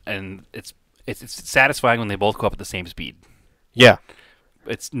really neat, and it's satisfying when they both go up at the same speed. Yeah.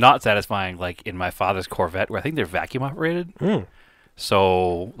 It's not satisfying like in my father's Corvette, where I think they're vacuum operated. Mm.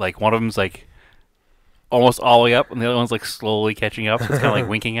 So like one of them's like almost all the way up, and the other one's like slowly catching up. So it's kind of like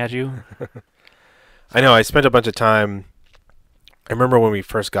winking at you. I know. I spent a bunch of time. I remember when we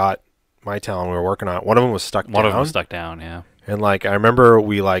first got my Talon, we were working on it. One of them was stuck down. One of them was stuck down. Yeah. And like I remember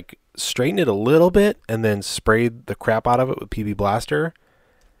we like straightened it a little bit and then sprayed the crap out of it with PB Blaster.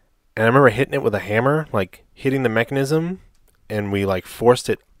 And I remember hitting it with a hammer, like hitting the mechanism, and we like forced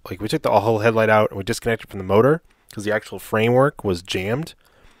it, like we took the whole headlight out and we disconnected from the motor because the actual framework was jammed.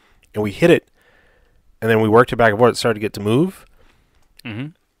 And we hit it, and then we worked it back and forth. It started to get to move. Mm-hmm.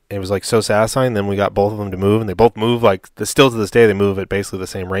 It was like so satisfying. Then we got both of them to move, and they both move like still to this day. They move at basically the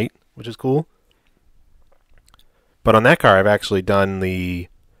same rate, which is cool. But on that car, I've actually done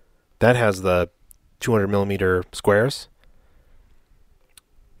that has the 200 millimeter squares.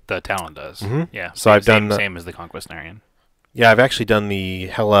 The Talon does. Mhm. Yeah. So I've done the- same as the Conquest Starion. Yeah, I've actually done the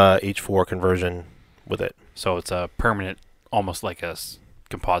Hella H4 conversion with it. So it's a permanent, almost like a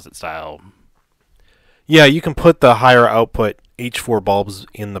composite style. Yeah, you can put the higher output H4 bulbs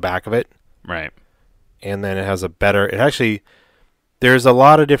in the back of it, Right. and then it has a better. It actually, there's a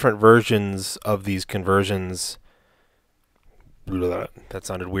lot of different versions of these conversions. Blah, that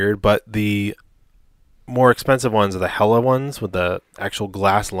sounded weird, but more expensive ones are the Hella ones with the actual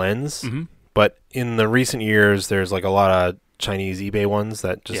glass lens. Mm-hmm. But in the recent years, there's like a lot of Chinese eBay ones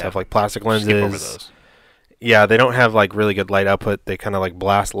that just have like plastic lenses. Skip over those. Yeah, they don't have like really good light output. They kind of like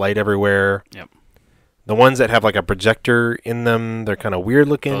blast light everywhere. Yep. The ones that have like a projector in them, they're kind of weird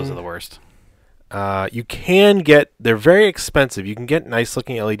looking. Those are the worst. You can get, they're very expensive. You can get nice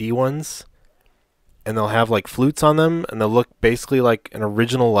looking LED ones, and they'll have like flutes on them, and they'll look basically like an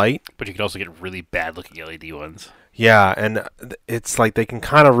original light. But you can also get really bad looking LED ones. Yeah, and it's like they can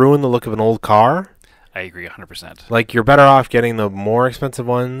kind of ruin the look of an old car. I agree 100%. Like, you're better off getting the more expensive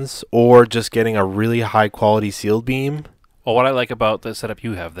ones or just getting a really high quality sealed beam. Well, what I like about the setup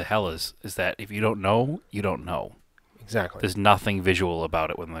you have, the Hellas, is that if you don't know, you don't know. Exactly. There's nothing visual about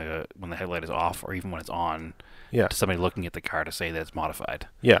it when the headlight is off, or even when it's on. Yeah. To somebody looking at the car to say that it's modified.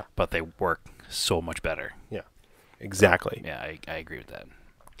 Yeah. But they work so much better. Yeah. Exactly. Yeah, I agree with that.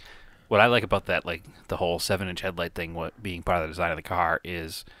 What I like about that, like the whole 7-inch headlight thing, what being part of the design of the car,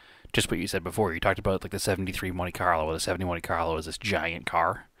 is just what you said before. You talked about like the 73 Monte Carlo, or the 70 Monte Carlo is this giant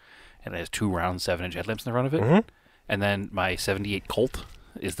car, and it has 2 round 7-inch headlamps in the front of it. Mm-hmm. And then my 78 Colt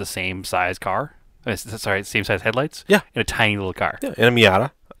is the same size car. Sorry, same size headlights. Yeah. In a tiny little car. Yeah. And a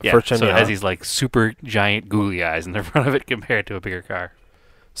Miata. Yeah. First gen So it Miata. has these like super giant googly eyes in the front of it compared to a bigger car.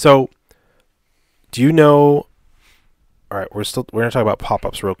 So, do you know? All right, we're gonna talk about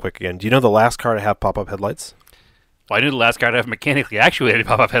pop-ups real quick again. Do you know the last car to have pop-up headlights? Well, I knew the last car to have mechanically actuated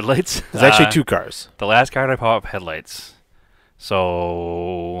pop-up headlights. There's actually 2 cars. The last car to have pop-up headlights.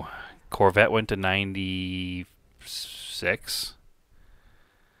 So Corvette went to 96.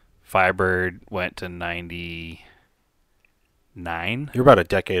 Firebird went to 99. You're about a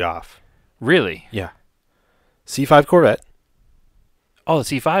decade off. Really? Yeah. C5 Corvette. Oh, the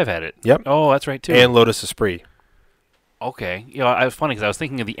C5 had it. Yep. Oh, that's right too. And Lotus Esprit. Okay. You know, I was funny because I was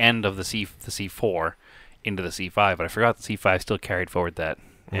thinking of the end of the C4 into the C5, but I forgot the C5 still carried forward that.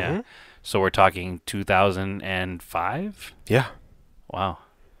 Mm-hmm. Yeah. So we're talking 2005? Yeah. Wow.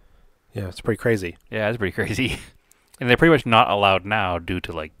 Yeah, it's pretty crazy. Yeah, that's pretty crazy. And they're pretty much not allowed now due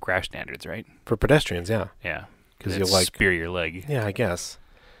to like crash standards, right? For pedestrians, yeah. Yeah. Because It'd you like spear your leg. Yeah, I guess.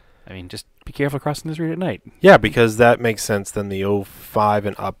 I mean, just be careful crossing the street at night. Yeah, because that makes sense. Then the 05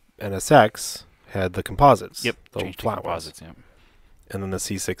 and up NSX had the composites. Yep. The Changed to flat composites, ones. yeah. And then the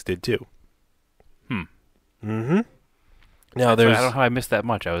C6 did too. Mm-hmm. Now I there's don't know how I missed that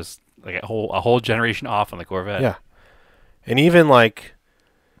much. I was like a whole generation off on the Corvette. yeah, and even like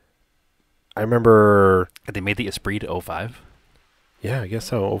I remember. They made the Esprit to 05. Yeah, I guess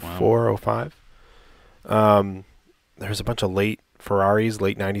so. Wow. 04, 05. There's a bunch of late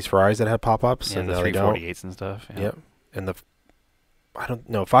 90s Ferraris that had pop-ups. Yeah, and the now they don't. 348s and stuff. Yeah. Yep. And I don't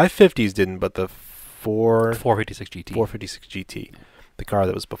know, 550s didn't, but the 456 GT. 456 GT, the car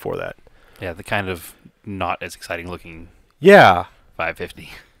that was before that. Yeah, the kind of not as exciting looking Yeah. 550.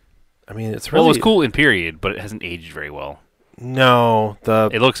 I mean, it's really... Well, it was cool in period, but it hasn't aged very well. No,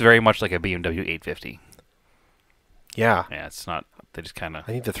 It looks very much like a BMW 850. Yeah. Yeah, it's not... They just kind of... I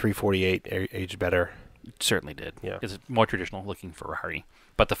think the 348 aged better. Certainly did. Yeah. It's a more traditional looking Ferrari.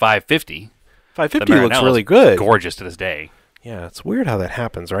 But the 550... 550 looks Maranello really is good. gorgeous to this day. Yeah, it's weird how that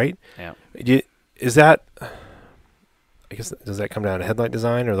happens, right? Yeah. Is that... I guess, does that come down to headlight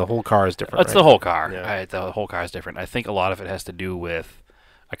design, or the whole car is different? It's the whole car. Yeah. The whole car is different. I think a lot of it has to do with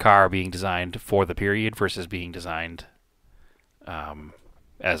a car being designed for the period versus being designed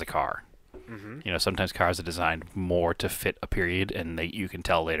as a car. Mm-hmm. You know, sometimes cars are designed more to fit a period, and you can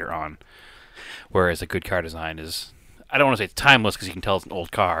tell later on. Whereas a good car design is, I don't want to say it's timeless because you can tell it's an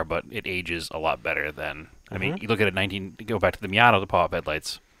old car, but it ages a lot better than. I mean, you look at go back to the Miata, the pop-up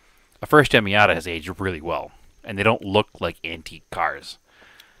headlights. A first-gen Miata has aged really well. And they don't look like antique cars.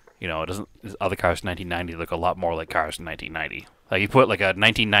 You know, it doesn't. Other cars from 1990 look a lot more like cars from 1990. Like you put like a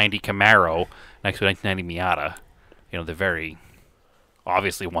 1990 Camaro next to a 1990 Miata. You know, they're very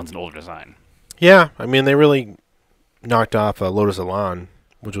obviously one's an older design. Yeah, I mean they really knocked off a Lotus Elan,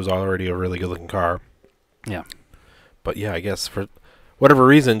 which was already a really good-looking car. Yeah. But yeah, I guess for whatever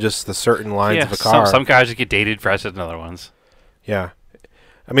reason, just the certain lines of a car. Some cars just get dated faster than other ones. Yeah,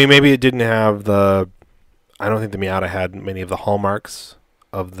 I mean maybe it didn't have the. I don't think the Miata had many of the hallmarks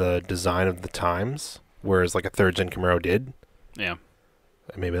of the design of the times, whereas like a third-gen Camaro did. Yeah.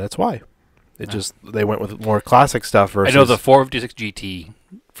 And maybe that's why. They went with more classic stuff versus... I know the 456 GT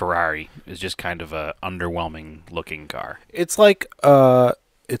Ferrari is just kind of a underwhelming looking car. It's like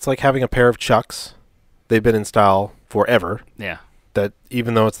having a pair of Chucks. They've been in style forever. Yeah. That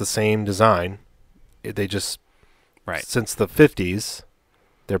even though it's the same design, they just... Right. Since the 50s...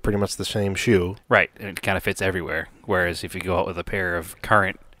 They're pretty much the same shoe. Right, and it kind of fits everywhere. Whereas if you go out with a pair of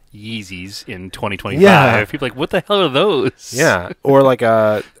current Yeezys in 2025. Yeah. People are like, what the hell are those? Yeah, or like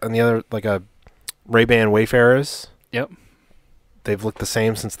on the other like a Ray-Ban Wayfarers. Yep. They've looked the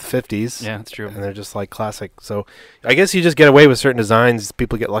same since the 50s. Yeah, that's true. And they're just like classic. So I guess you just get away with certain designs.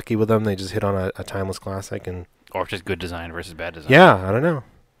 People get lucky with them. They just hit on a timeless classic. And Or just good design versus bad design. yeah, I don't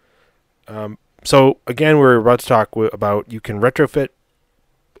know. So again, we're about to talk about you can retrofit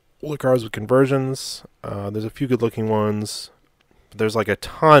older cars with conversions. There's a few good looking ones. There's like a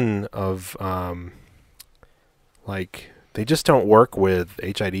ton of like they just don't work with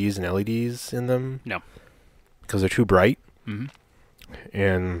HIDs and LEDs in them. No. Because they're too bright. Mm-hmm.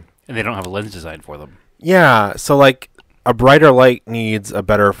 And they don't have a lens design for them. yeah, so like a brighter light needs a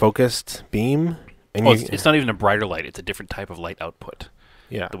better focused beam. And Well, it's not even a brighter light. It's a different type of light output.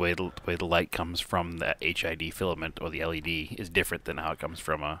 yeah. The way the light comes from the HID filament or the LED is different than how it comes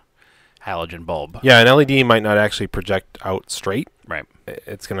from a halogen bulb. Yeah, an LED might not actually project out straight. Right.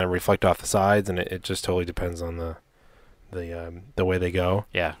 It's going to reflect off the sides, and it just totally depends on the way they go.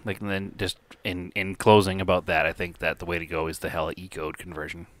 Yeah. Like, and then just in closing about that, I think that the way to go is the hella E-code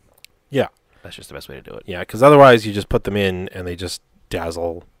conversion. Yeah. That's just the best way to do it. Yeah, because otherwise you just put them in and they just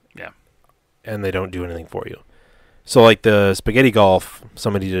dazzle. Yeah. And they don't do anything for you. So like the Spaghetti Golf,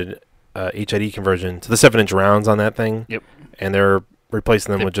 somebody did HID conversion to the 7-inch rounds on that thing. Yep. And they're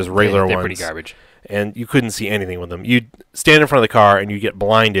replacing them with just regular they're ones. pretty garbage. And you couldn't see anything with them. You'd stand in front of the car and you get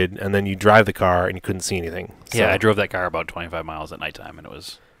blinded, and then you drive the car and you couldn't see anything. So, Yeah, I drove that car about 25 miles at nighttime, and it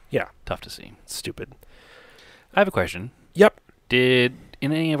was tough to see. stupid. I have a question. Yep. Did,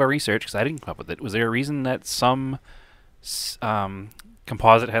 in any of our research, because I didn't come up with it, was there a reason that some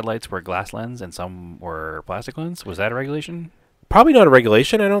composite headlights were glass lens and some were plastic lens? Was that a regulation? Probably not a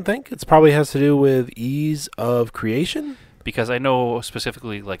regulation, I don't think. It probably has to do with ease of creation. Because I know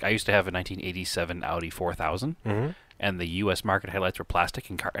specifically, like I used to have a 1987 Audi 4000, and the U.S. market headlights were plastic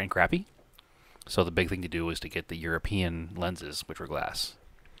and crappy. So the big thing to do was to get the European lenses, which were glass.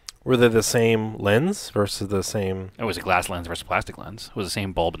 Were they the same lens versus the same... It was a glass lens versus a plastic lens. It was the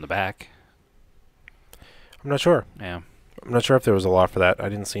same bulb in the back. I'm not sure. Yeah. I'm not sure if there was a law for that. I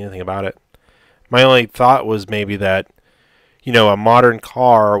didn't see anything about it. My only thought was maybe that, a modern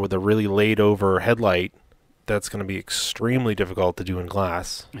car with a really laid-over headlight, that's going to be extremely difficult to do in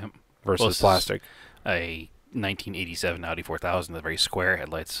glass versus plastic. A 1987 Audi 4000, the very square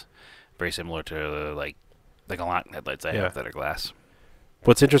headlights, very similar to like the Galant headlights I have that are glass.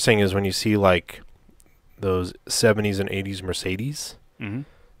 What's interesting is when you see like those 70s and 80s Mercedes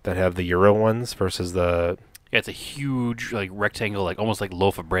that have the Euro ones versus the... Yeah, it's a huge like rectangle, like almost like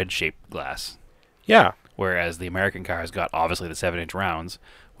loaf of bread shaped glass. Yeah. Whereas the American cars got obviously the 7-inch rounds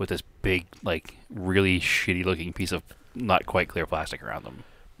with this big, like really shitty looking piece of not quite clear plastic around them.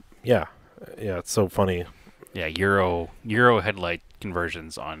 Yeah. Yeah, it's so funny. Yeah, Euro headlight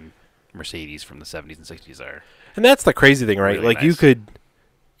conversions on Mercedes from the 70s and 60s are... And that's the crazy thing, right? Really like nice.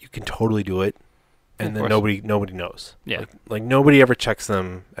 you can totally do it, and then nobody knows. Yeah. Like nobody ever checks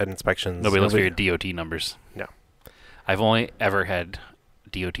them at inspections. Nobody looks for your DOT numbers. No. I've only ever had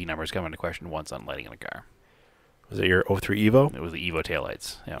DOT numbers come into question once on lighting in a car. Was it your 03 Evo? It was the Evo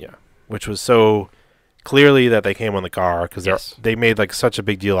taillights. Yeah. Which was so clearly that they came on the car because Yes. they made like such a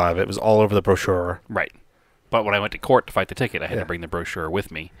big deal out of it. It was all over the brochure. Right. But when I went to court to fight the ticket, I had Yeah. to bring the brochure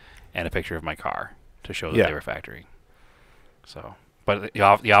with me and a picture of my car to show that they were factory. So, but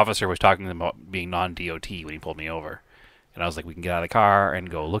the officer was talking about being non-DOT when he pulled me over. And I was like, we can get out of the car and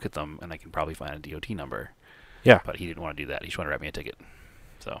go look at them, and I can probably find a DOT number. Yeah. But he didn't want to do that. He just wanted to write me a ticket.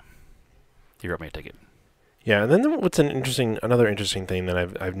 So, he wrote me a ticket. Yeah, and then what's another interesting thing that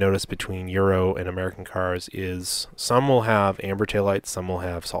I've noticed between Euro and American cars is some will have amber taillights, some will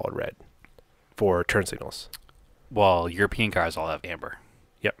have solid red for turn signals. Well, European cars all have amber.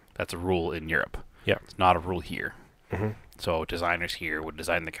 Yep. That's a rule in Europe. Yep. It's not a rule here. Mm-hmm. So designers here would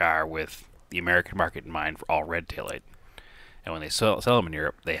design the car with the American market in mind for all red taillight. And when they sell them in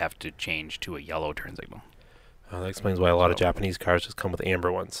Europe, they have to change to a yellow turn signal. That explains why a lot of Japanese cars just come with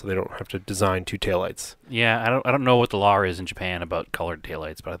amber ones, so they don't have to design two taillights. Yeah, I don't know what the law is in Japan about colored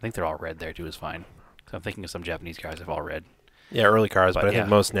taillights, but I think they're all red there too is fine. So I'm thinking of some Japanese cars have all red. Yeah, early cars, but I think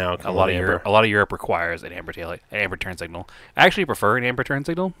most now come with amber. A lot of Europe requires an amber taillight, an amber turn signal. I actually prefer an amber turn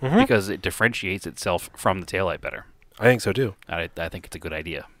signal because it differentiates itself from the taillight better. I think so too. I think it's a good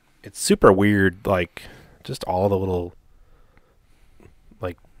idea. It's super weird, like just all the little,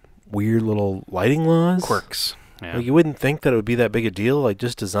 like weird little lighting laws, Quirks. Yeah. Like you wouldn't think that it would be that big a deal. Like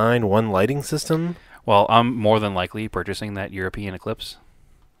just design one lighting system. Well, I'm more than likely purchasing that European Eclipse.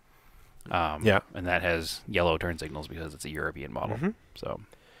 Yeah, and that has yellow turn signals because it's a European model. So,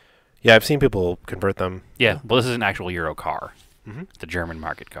 yeah, I've seen people convert them. yeah, well, this is an actual Euro car. Mm-hmm. The German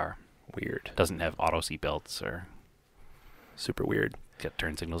market car. Weird. Doesn't have auto seatbelts or Super weird. get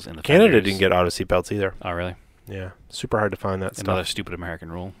turn signals in the Canada fenders. didn't get auto seatbelts either. Oh, really? Yeah. Super hard to find that Another stuff. stupid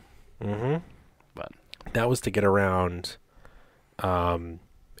American rule. Mm-hmm. But that was to get around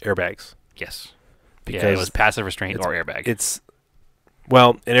airbags. Yes. Because yeah, it was passive restraint or airbag.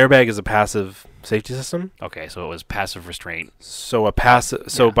 Well, an airbag is a passive safety system. Okay, so it was passive restraint. So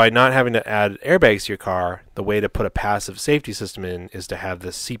by not having to add airbags to your car, the way to put a passive safety system in is to have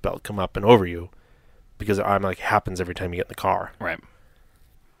this seatbelt come up and over you, because it automatically happens every time you get in the car. Right.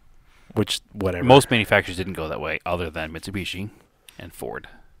 Which, whatever. Most manufacturers didn't go that way, other than Mitsubishi and Ford.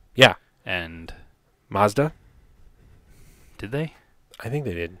 Yeah. And Mazda? did they? I think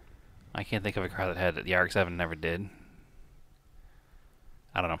they did. I can't think of a car that had it. The RX-7 never did.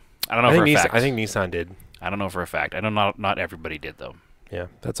 I don't know. I don't know for a fact. I think Nissan did. I don't know for a fact. I know not everybody did, though. Yeah,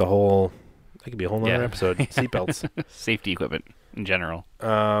 that could be a whole nother episode. Seatbelts. Safety equipment in general.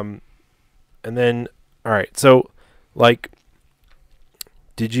 And then, all right, so,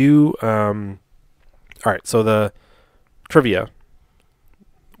 did you, all right, so the trivia,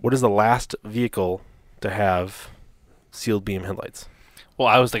 what is the last vehicle to have sealed beam headlights? Well,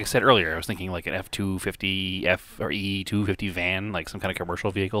 like I said earlier, I was thinking like an F-250, or E-250 van, like some kind of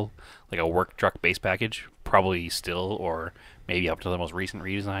commercial vehicle, like a work truck base package, probably still, or maybe up to the most recent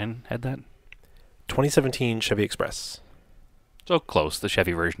redesign had that. 2017 Chevy Express. So close, the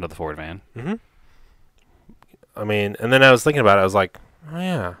Chevy version of the Ford van. Mm-hmm. I mean, and then I was thinking about it, I was like, oh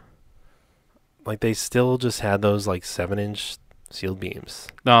yeah. Like they still just had those 7-inch sealed beams.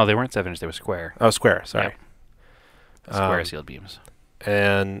 No, they weren't 7-inch, they were square. Oh, square, sorry. Yeah. Square sealed beams.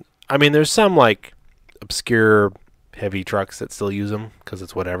 And, I mean, there's some, obscure heavy trucks that still use them, because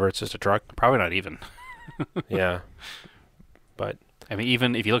it's whatever, it's just a truck. Probably not even. Yeah. But I mean,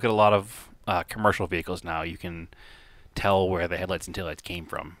 even if you look at a lot of commercial vehicles now, you can tell where the headlights and taillights came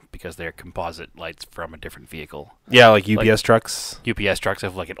from, because they're composite lights from a different vehicle. yeah, like UPS trucks. UPS trucks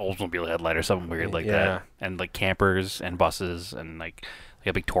have, an Oldsmobile headlight or something weird like that. And, campers and buses and, like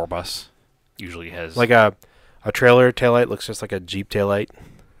a big tour bus usually has... Like a trailer taillight looks just like a Jeep taillight.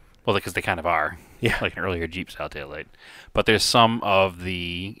 Well, because they kind of are. Yeah. Like an earlier Jeep style taillight. But there's some of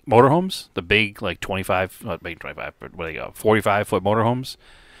the motorhomes, the big, 25, not big 25, but what do they go, 45-foot motorhomes,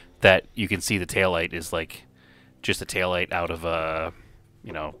 that you can see the taillight is, just a taillight out of a,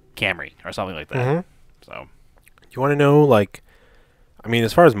 Camry or something like that. Mm-hmm. So, You want to know, I mean,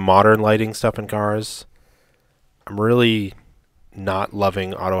 as far as modern lighting stuff in cars, I'm really not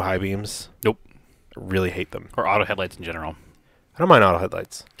loving auto high beams. Nope. I really hate them. Or auto headlights in general. I don't mind auto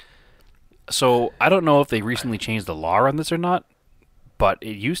headlights. So, I don't know if they recently changed the law on this or not, but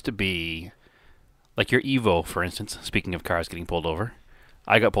it used to be, your Evo, for instance, speaking of cars getting pulled over.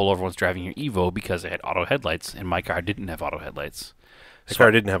 I got pulled over once driving your Evo because it had auto headlights, and my car didn't have auto headlights. The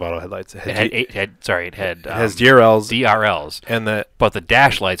car didn't have auto headlights. It had It has DRLs. DRLs. And But the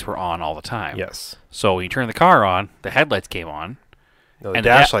dash lights were on all the time. yes. So when you turn the car on, the headlights came on. No, the and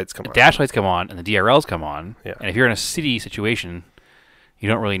dash lights come on. The dash lights come on, and the DRLs come on. Yeah. And if you're in a city situation, you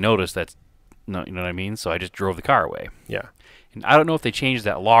don't really notice that. No, you know what I mean? So I just drove the car away. Yeah. And I don't know if they changed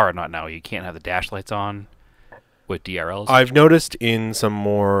that law or not now. You can't have the dash lights on with DRLs. I've noticed in some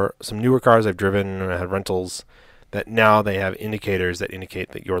newer cars I've driven and I had rentals that now they have indicators that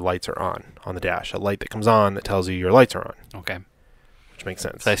indicate that your lights are on the dash. A light that comes on that tells you your lights are on. Okay. Which makes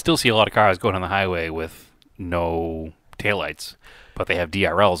sense. So I still see a lot of cars going on the highway with no taillights, but they have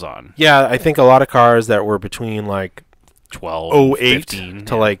DRLs on. Yeah, I think a lot of cars that were between 12, 08 15,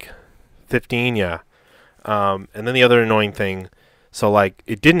 to 15, yeah. And then the other annoying thing, so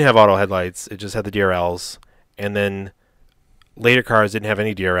it didn't have auto headlights, it just had the DRLs, and then later cars didn't have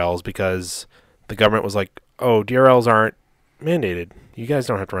any DRLs because the government was like, oh, DRLs aren't mandated. You guys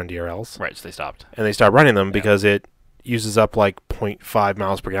don't have to run DRLs. Right, so they stopped. And they stopped running them because it uses up 0.5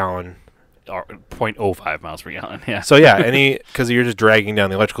 miles per gallon. Or 0.05 miles per gallon, yeah. So yeah, because you're just dragging down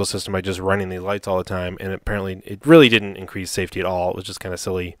the electrical system by just running the lights all the time, and apparently it really didn't increase safety at all. It was just kind of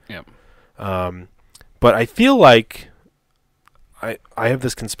silly. Yep. But I feel like I have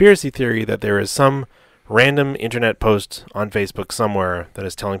this conspiracy theory that there is some random internet post on Facebook somewhere that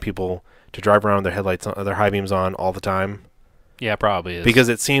is telling people to drive around with their headlights on, their high beams on all the time. Yeah, probably is. Because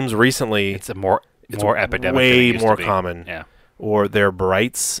it seems recently it's more epidemic way than it used more to be. common. Yeah. Or they're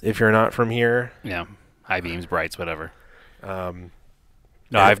brights if you're not from here. Yeah. High beams, brights, whatever. No,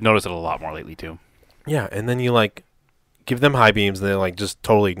 I've noticed it a lot more lately too. Yeah, and then you give them high beams and they just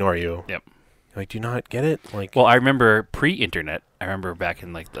totally ignore you. Yep. Do you not get it? Well, I remember pre-internet. I remember back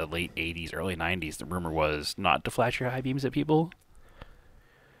in the late '80s, early '90s. The rumor was not to flash your high beams at people.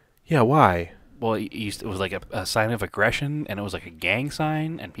 Yeah, why? well, it was like a sign of aggression, and it was like a gang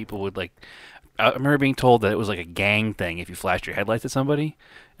sign, and people would like. I remember being told that it was like a gang thing if you flashed your headlights at somebody,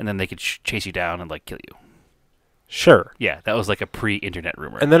 and then they could chase you down and like kill you. Sure. Yeah, that was like a pre-internet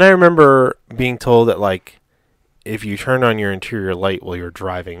rumor. And then I remember being told that like if you turned on your interior light while you were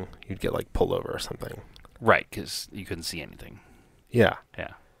driving, you'd get like pulled over or something. Right, because you couldn't see anything. Yeah.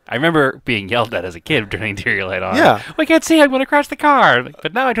 Yeah. I remember being yelled at as a kid turning the interior light on. Yeah. Well, I can't see. I'm going to crash the car.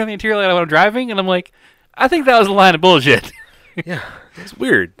 But now I turn the interior light on when I'm driving, and I'm like, I think that was a line of bullshit. Yeah. It's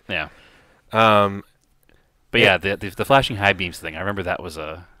weird. Yeah. Um, But yeah, the flashing high beams thing, I remember that was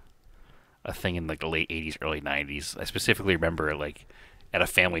a thing in like the late 80s, early 90s. I specifically remember like at a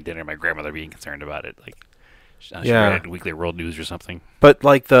family dinner, my grandmother being concerned about it. Like, she read it in Weekly World News or something. But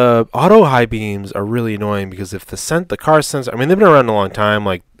like the auto high beams are really annoying because if the car sensor, I mean they've been around a long time.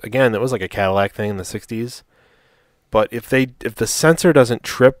 Like again, it was like a Cadillac thing in the 60s. But if the sensor doesn't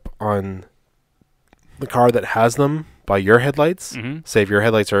trip on the car that has them by your headlights, say if your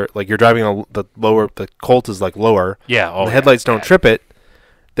headlights are like you're driving the Colt is like lower. Yeah. Oh, the headlights don't trip it,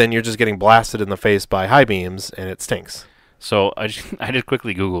 then you're just getting blasted in the face by high beams and it stinks. So I just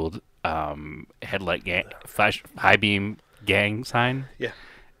quickly Googled headlight flash high beam gang sign. Yeah.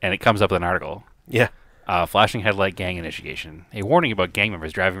 And it comes up with an article. Yeah. Flashing headlight gang initiation. A warning about gang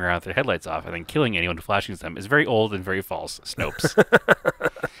members driving around with their headlights off and then killing anyone who flashes them is very old and very false. Snopes.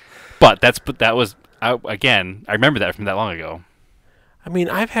 But that was again. I remember that from that long ago. I mean,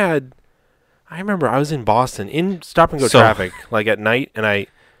 I remember I was in Boston in stop and go traffic like at night, and I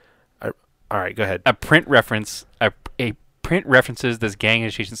all right, go ahead. A print references this gang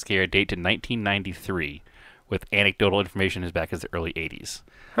initiation scare date to 1993, with anecdotal information as back as the early 80s.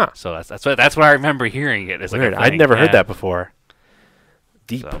 Huh. So that's what I remember hearing it. As Weird. Like I'd never heard that before.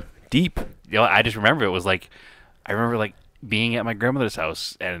 Deep. You know, I just remember it was like, I remember like being at my grandmother's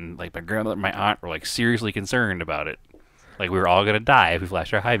house, and like my grandmother and my aunt were like seriously concerned about it. Like we were all gonna die if we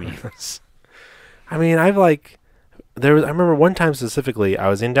flashed our high beams. I mean, I remember one time specifically, I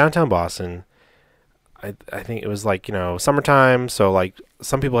was in downtown Boston. I think it was like, summertime, so like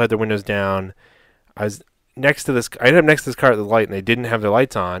some people had their windows down. I ended up next to this car at the light, and they didn't have their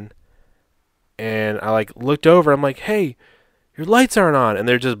lights on. And I like looked over, I'm like, hey, your lights aren't on. And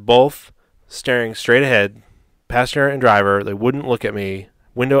they're just both staring straight ahead, passenger and driver. They wouldn't look at me,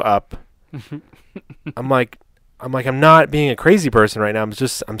 window up. I'm like, I'm not being a crazy person right now. I'm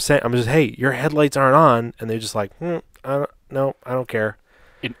just, hey, your headlights aren't on. And they're just like, I don't care.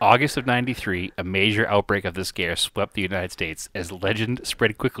 In August of 93, a major outbreak of the scare swept the United States as legend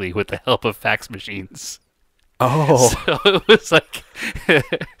spread quickly with the help of fax machines. Oh. So it was like,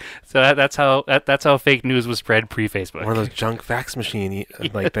 that's how fake news was spread pre-Facebook. One of those junk fax machine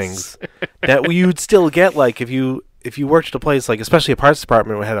like things that you'd still get like if you worked at a place like especially a parts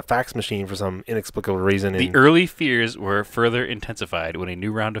department that had a fax machine for some inexplicable reason. The early fears were further intensified when a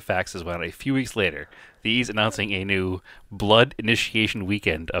new round of faxes went out a few weeks later. These announcing a new blood initiation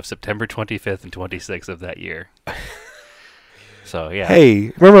weekend of September 25th and 26th of that year. So, yeah.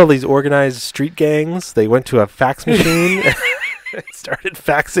 Hey, remember all these organized street gangs? They went to a fax machine and started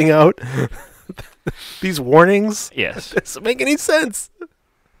faxing out these warnings? Yes. It doesn't make any sense.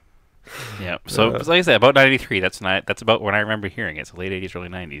 Yeah. So, like I said, about 93, that's about when I remember hearing it. So, late 80s, early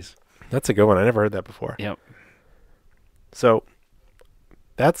 90s. That's a good one. I never heard that before. Yep. So,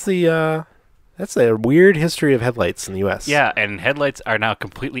 that's a weird history of headlights in the U.S. Yeah, and headlights are now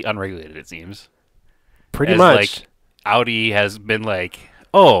completely unregulated, it seems. Pretty much. Like, Audi has been like,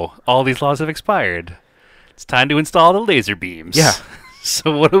 oh, all these laws have expired. It's time to install the laser beams. Yeah.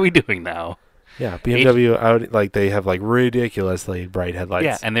 So what are we doing now? Yeah, BMW, Audi, like they have like ridiculously bright headlights.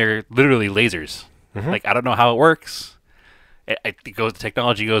 Yeah, and they're literally lasers. Mm-hmm. Like, I don't know how it works. The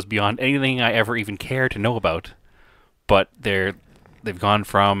technology goes beyond anything I ever even care to know about. But they've gone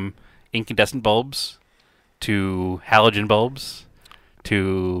from incandescent bulbs to halogen bulbs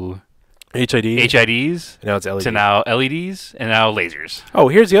to HIDs and now it's LED. to now LEDs and now lasers. Oh,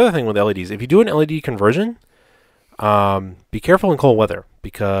 here's the other thing with LEDs. If you do an LED conversion, be careful in cold weather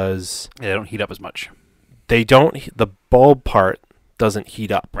because They don't heat up as much. the bulb part doesn't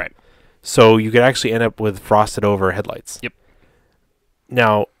heat up. Right. So you could actually end up with frosted over headlights. Yep.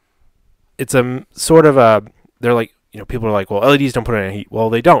 Now, it's a sort of they're like, people are like, well, LEDs don't put out any heat. Well,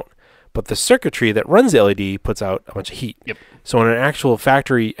 they don't. But the circuitry that runs the LED puts out a bunch of heat. Yep. So in an actual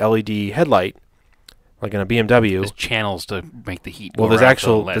factory LED headlight, like in a BMW, There's channels to make the heat. well, go there's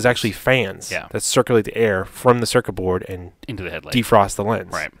around the actually lens fans Yeah. that circulate the air from the circuit board and into the headlight. defrost the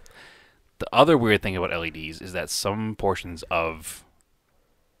lens. Right. The other weird thing about LEDs is that some portions of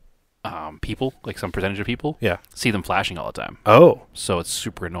people, like some percentage of people, Yeah. see them flashing all the time. Oh. So it's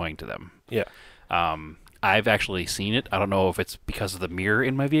super annoying to them. Yeah. I've actually seen it. I don't know if it's because of the mirror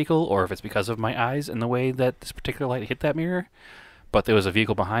in my vehicle or if it's because of my eyes and the way that this particular light hit that mirror. But there was a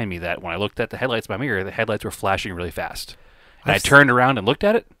vehicle behind me that when I looked at the headlights in my mirror, the headlights were flashing really fast. And I turned around and looked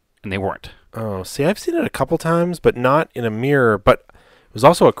at it, and they weren't. Oh, see, I've seen it a couple times, but not in a mirror. But it was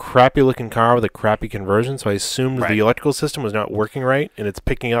also a crappy-looking car with a crappy conversion, so I assumed the electrical system was not working right, and it's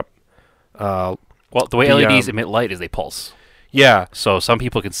picking up... well, the way LEDs emit light is they pulse. Yeah. So some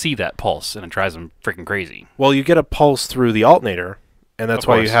people can see that pulse, and it drives them freaking crazy. Well, you get a pulse through the alternator, and that's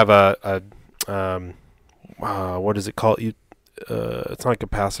why you have what is it called? It's not a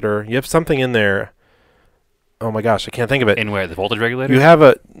capacitor. You have something in there. Oh my gosh, I can't think of it. In where? The voltage regulator? You have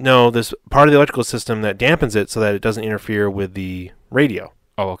this part of the electrical system that dampens it so that it doesn't interfere with the radio.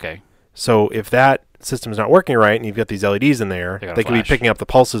 Oh, okay. So if that system is not working right and you've got these LEDs in there, they could be picking up the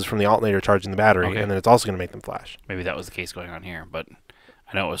pulses from the alternator charging the battery, and then it's also going to make them flash. Maybe that was the case going on here, but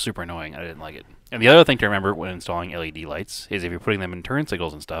I know it was super annoying. I didn't like it. And the other thing to remember when installing LED lights is if you're putting them in turn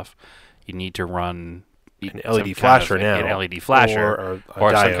signals and stuff, you need to run an LED flasher now. An LED flasher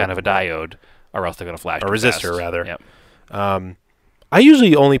or some kind of a diode, or else they're going to flash. A resistor, rather. Yep. I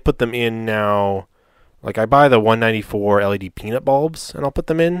usually only put them in now. Like, I buy the 194 LED peanut bulbs, and I'll put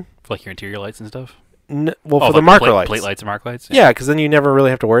them in. For like your interior lights and stuff? For the marker lights. Plate lights and marker lights? Yeah, because then you never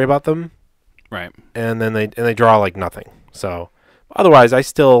really have to worry about them. Right. And then they draw like nothing. So, otherwise, I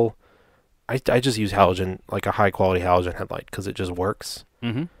just use halogen, like a high-quality halogen headlight, because it just works.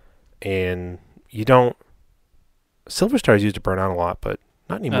 Mm-hmm. And you don't... Silver Stars used to burn out a lot, but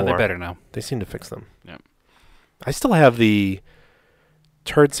not anymore. No, they're better now. They seem to fix them. Yep. I still have the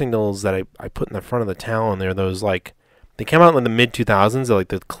turd signals that I put in the front of the Talon. They're those, like... They came out in the mid-2000s. They're like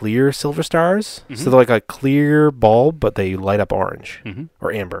the clear Silver Stars. Mm-hmm. So they're like a clear bulb, but they light up orange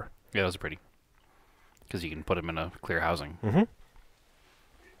or amber. Yeah, those are pretty. Because you can put them in a clear housing. Mm-hmm.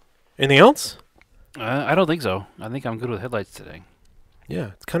 Anything else? I don't think so. I think I'm good with headlights today.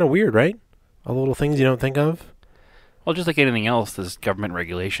 Yeah, it's kind of weird, right? All the little things you don't think of. Well, just like anything else, this government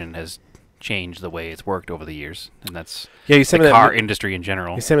regulation has changed the way it's worked over the years, and that's you sent the me car industry in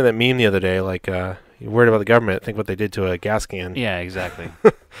general. You sent me that meme the other day, like, you're worried about the government, think what they did to a gas can. Yeah, exactly.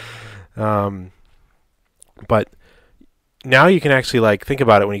 But now you can actually, like, think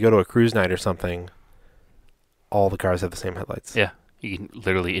about it when you go to a cruise night or something, all the cars have the same headlights. Yeah, you can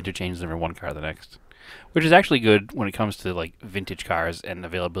literally interchange them from one car to the next, which is actually good when it comes to, like, vintage cars and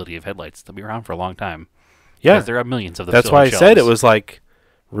availability of headlights. They'll be around for a long time. Yeah. Because there are millions of them. That's why I said it was, like,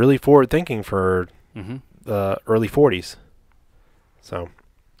 really forward-thinking for the early 40s. So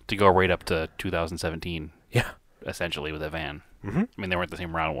to go right up to 2017. Yeah. Essentially with a van. Mm-hmm. I mean, they weren't the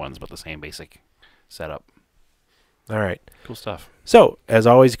same round ones, but the same basic setup. All right. Cool stuff. So, as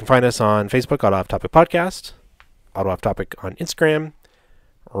always, you can find us on Facebook, Auto Off Topic Podcast, Auto Off Topic on Instagram,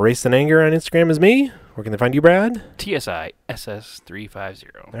 Race and Anger on Instagram is me. Where can they find you, Brad? TSI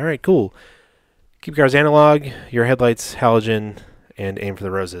SS350. All right, cool. Keep your cars analog, your headlights halogen, and aim for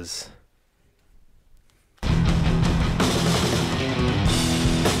the roses.